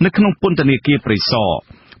នៅក្នុងពន្ធនាគារព្រៃសរ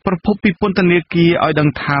ប្រពន្ធពីពន្ធនាគារឲ្យដឹង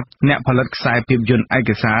ថាអ្នកផលិតខ្សែភាពយន្តឯ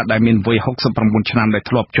កសារដែលមានវ័យ69ឆ្នាំដែល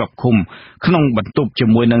ធ្លាប់ជាប់ឃុំក្នុងបន្ទប់ជា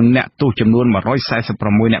មួយនឹងអ្នកទោសចំនួន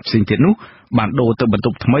146អ្នកផ្សេងទៀតនោះបានដូរទៅបន្ទ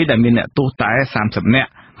ប់ថ្មីដែលមានអ្នកទោសតែ30នា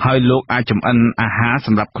ក់ហើយលោកអាចចម្អិនអាហារស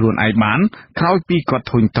ម្រាប់ខ្លួនឯងបានក្រោយពីគាត់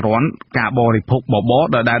ធុញទ្រាន់ការបរិភោគបបរ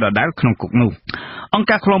ដដែលក្នុងគុកនោះអង្គ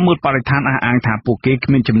ការឃ្លាំមើលបរិស្ថានអះអាងថាពួកគេគ្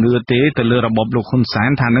មានជំនឿទេទៅលើរបបលោកហ៊ុនសែន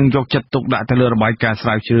ថានឹងយកចិត្តទុកដាក់ទៅលើរបាយការណ៍ស្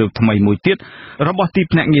រាវជ្រាវថ្មីមួយទៀតរបស់ទី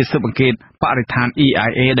ភ្នាក់ងារស៊ើបអង្កេតបរិស្ថាន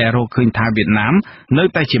EIA ដែលរកឃើញថាវៀតណាមនៅ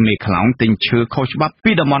តែជាមេខ្លោងទិញឈើខុសច្បាប់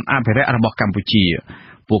ពីតំបន់អភិរក្សរបស់កម្ពុជា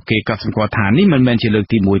ពួកគេក៏សម្គាល់ថានេះមិនមែនជាលើក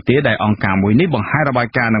ទី1ទេដែលអង្គការមួយនេះបង្ហាញរបាយ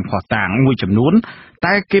ការណ៍នឹងភស្តុតាងមួយចំនួន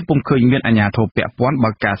តែគេពុំឃើញមានអាជ្ញាធរពាក់ព័ន្ធបើ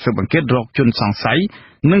កការស៊ើបអង្កេតរកជនសង្ស័យ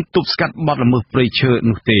និងទប់ស្កាត់បទល្មើសព្រៃឈើ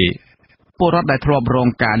នោះទេ ពលរដ្ឋដែលធ្លាប់រង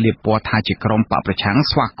ការលាបពណ៌ថាជាក្រុមបកប្រឆាំង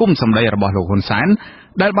ស្វាគមន៍សម្ដីរបស់លោកហ៊ុនសែន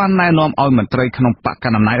ដែលបានណែនាំឲ្យមន្ត្រីក្នុងបកក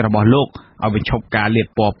ណ្ដាលអំណាចរបស់លោកឲ្យបញ្ឈប់ការលាប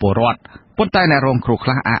ពណ៌ពលរដ្ឋប៉ុន្តែអ្នករងគ្រោះខ្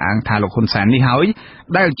លះអះអាងថាលោកហ៊ុនសែននេះហើយ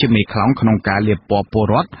ដែលជាមេខ្លោងក្នុងការលាបពណ៌ពល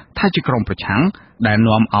រដ្ឋថាជាក្រុមប្រឆាំងដែល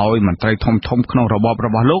នាំឲ្យមន្ត្រីធំៗក្នុងរបបរ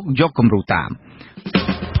បស់លោកយកគំរូតាម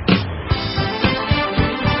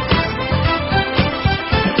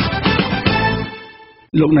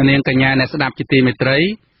លោកអ្នកនាងកញ្ញាអ្នកស្ដាប់ជាទីមេត្រី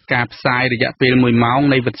ការផ្សាយរយៈពេល1ម៉ោង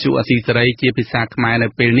នៃវិទ្យុអាស៊ីសេរីជាភាសាខ្មែរនៅ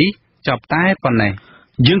ពេលនេះចប់តែប៉ុណ្ណេះ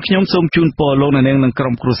យើងខ្ញុំសូមជូនពរលោកអ្នកនាងនិងក្រុ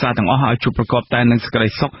មគ្រួសារទាំងអស់ឲ្យជួបប្រកបតែនឹងសេចក្តី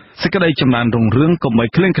សុខសេចក្តីចម្រើនរុងរឿងកុំឲ្យ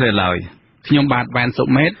ឃ្លៀងឃ្លាតឡើយខ្ញុំបាទវ៉ែនសុ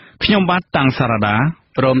មេតខ្ញុំបាទតាំងសារ៉ាដា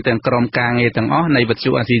ព្រមទាំងក្រុមការងារទាំងអស់នៃវិទ្យុ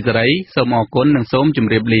អាស៊ីសេរីសូមអរគុណនិងសូមជ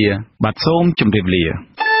ម្រាបលាបាទសូមជម្រាបលា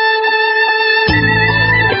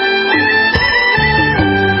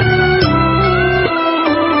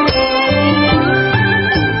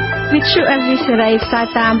វិទ្យុអាស៊ីសេរីផ្សាយ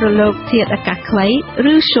តាមរលកធាតុអាកាសខ្លី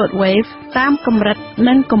ឬ short wave តាមកម្រិត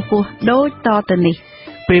និងកម្ពស់ដូចតទៅនេះ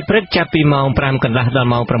ពេលព្រឹកចាប់ពីម៉ោង 5 កន្លះដល់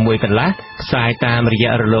ម៉ោង 6 កន្លះផ្សាយតាមរយៈ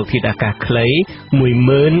រលកធាតុអាកាសខ្លី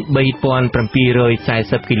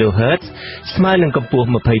 13740 kHz ស្មើនឹងកម្ពស់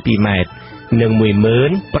 22 ម៉ែត្រនិង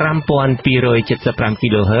 15275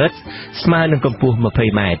 kHz ស្មើនឹងកម្ពស់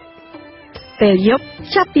 20 ម៉ែត្រពេលយប់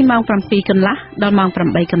ចាប់ពីម៉ោង 7 កន្លះដល់ម៉ោង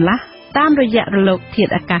 8 កន្លះតាមរយៈរលកធា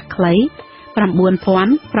តុអាកាសខ្លី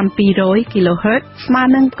 9700 kHz ស្មើ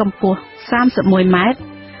នឹងកម្ពស់ 31 ម៉ែត្រ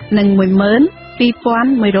និង 12140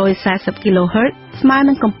 kHz ស្មើ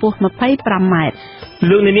នឹងកម្ពស់ 25 ម៉ែត្រ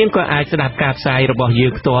លោកអ្នកនាងក៏អាចស្ដាប់ការផ្សាយរបស់យើ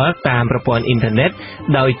ងផ្ទាល់តាមប្រព័ន្ធអ៊ីនធឺណិត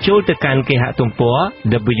ដោយចូលទៅកាន់គេហទំព័រ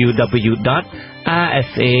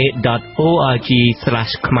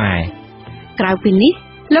www.rfa.org/khmer ក្រៅពីនេះ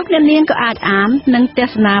លោកអ្នកនាងក៏អាចអាននិងទ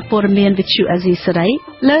ស្សនាព័ត៌មានវិទ្យុអាស៊ីសេរី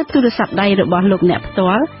លើទូរស័ព្ទដៃរបស់លោកអ្នកផ្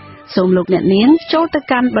ទាល់សូមលោកអ្នកនាងចូលទៅ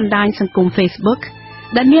កាន់បណ្ដាញសង្គម Facebook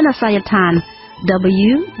ដែលមានអាសយដ្ឋាន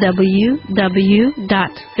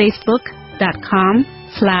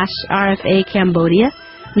www.facebook.com/RFA Cambodia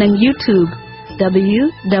និង YouTube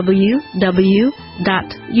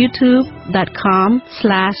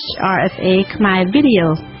www.youtube.com/RFA Khmer Video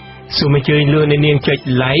សូមអញ្ជើញលោកអ្នកនាងចុច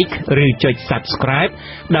like ឬចុច subscribe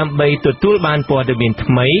ដើម្បីទទួលបានព័ត៌មាន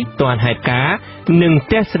ថ្មីទាន់ហេតុការណ៍និង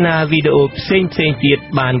ទស្សនាវីដេអូផ្សេងៗទៀត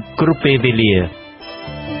បានគ្រប់ពេលវេលា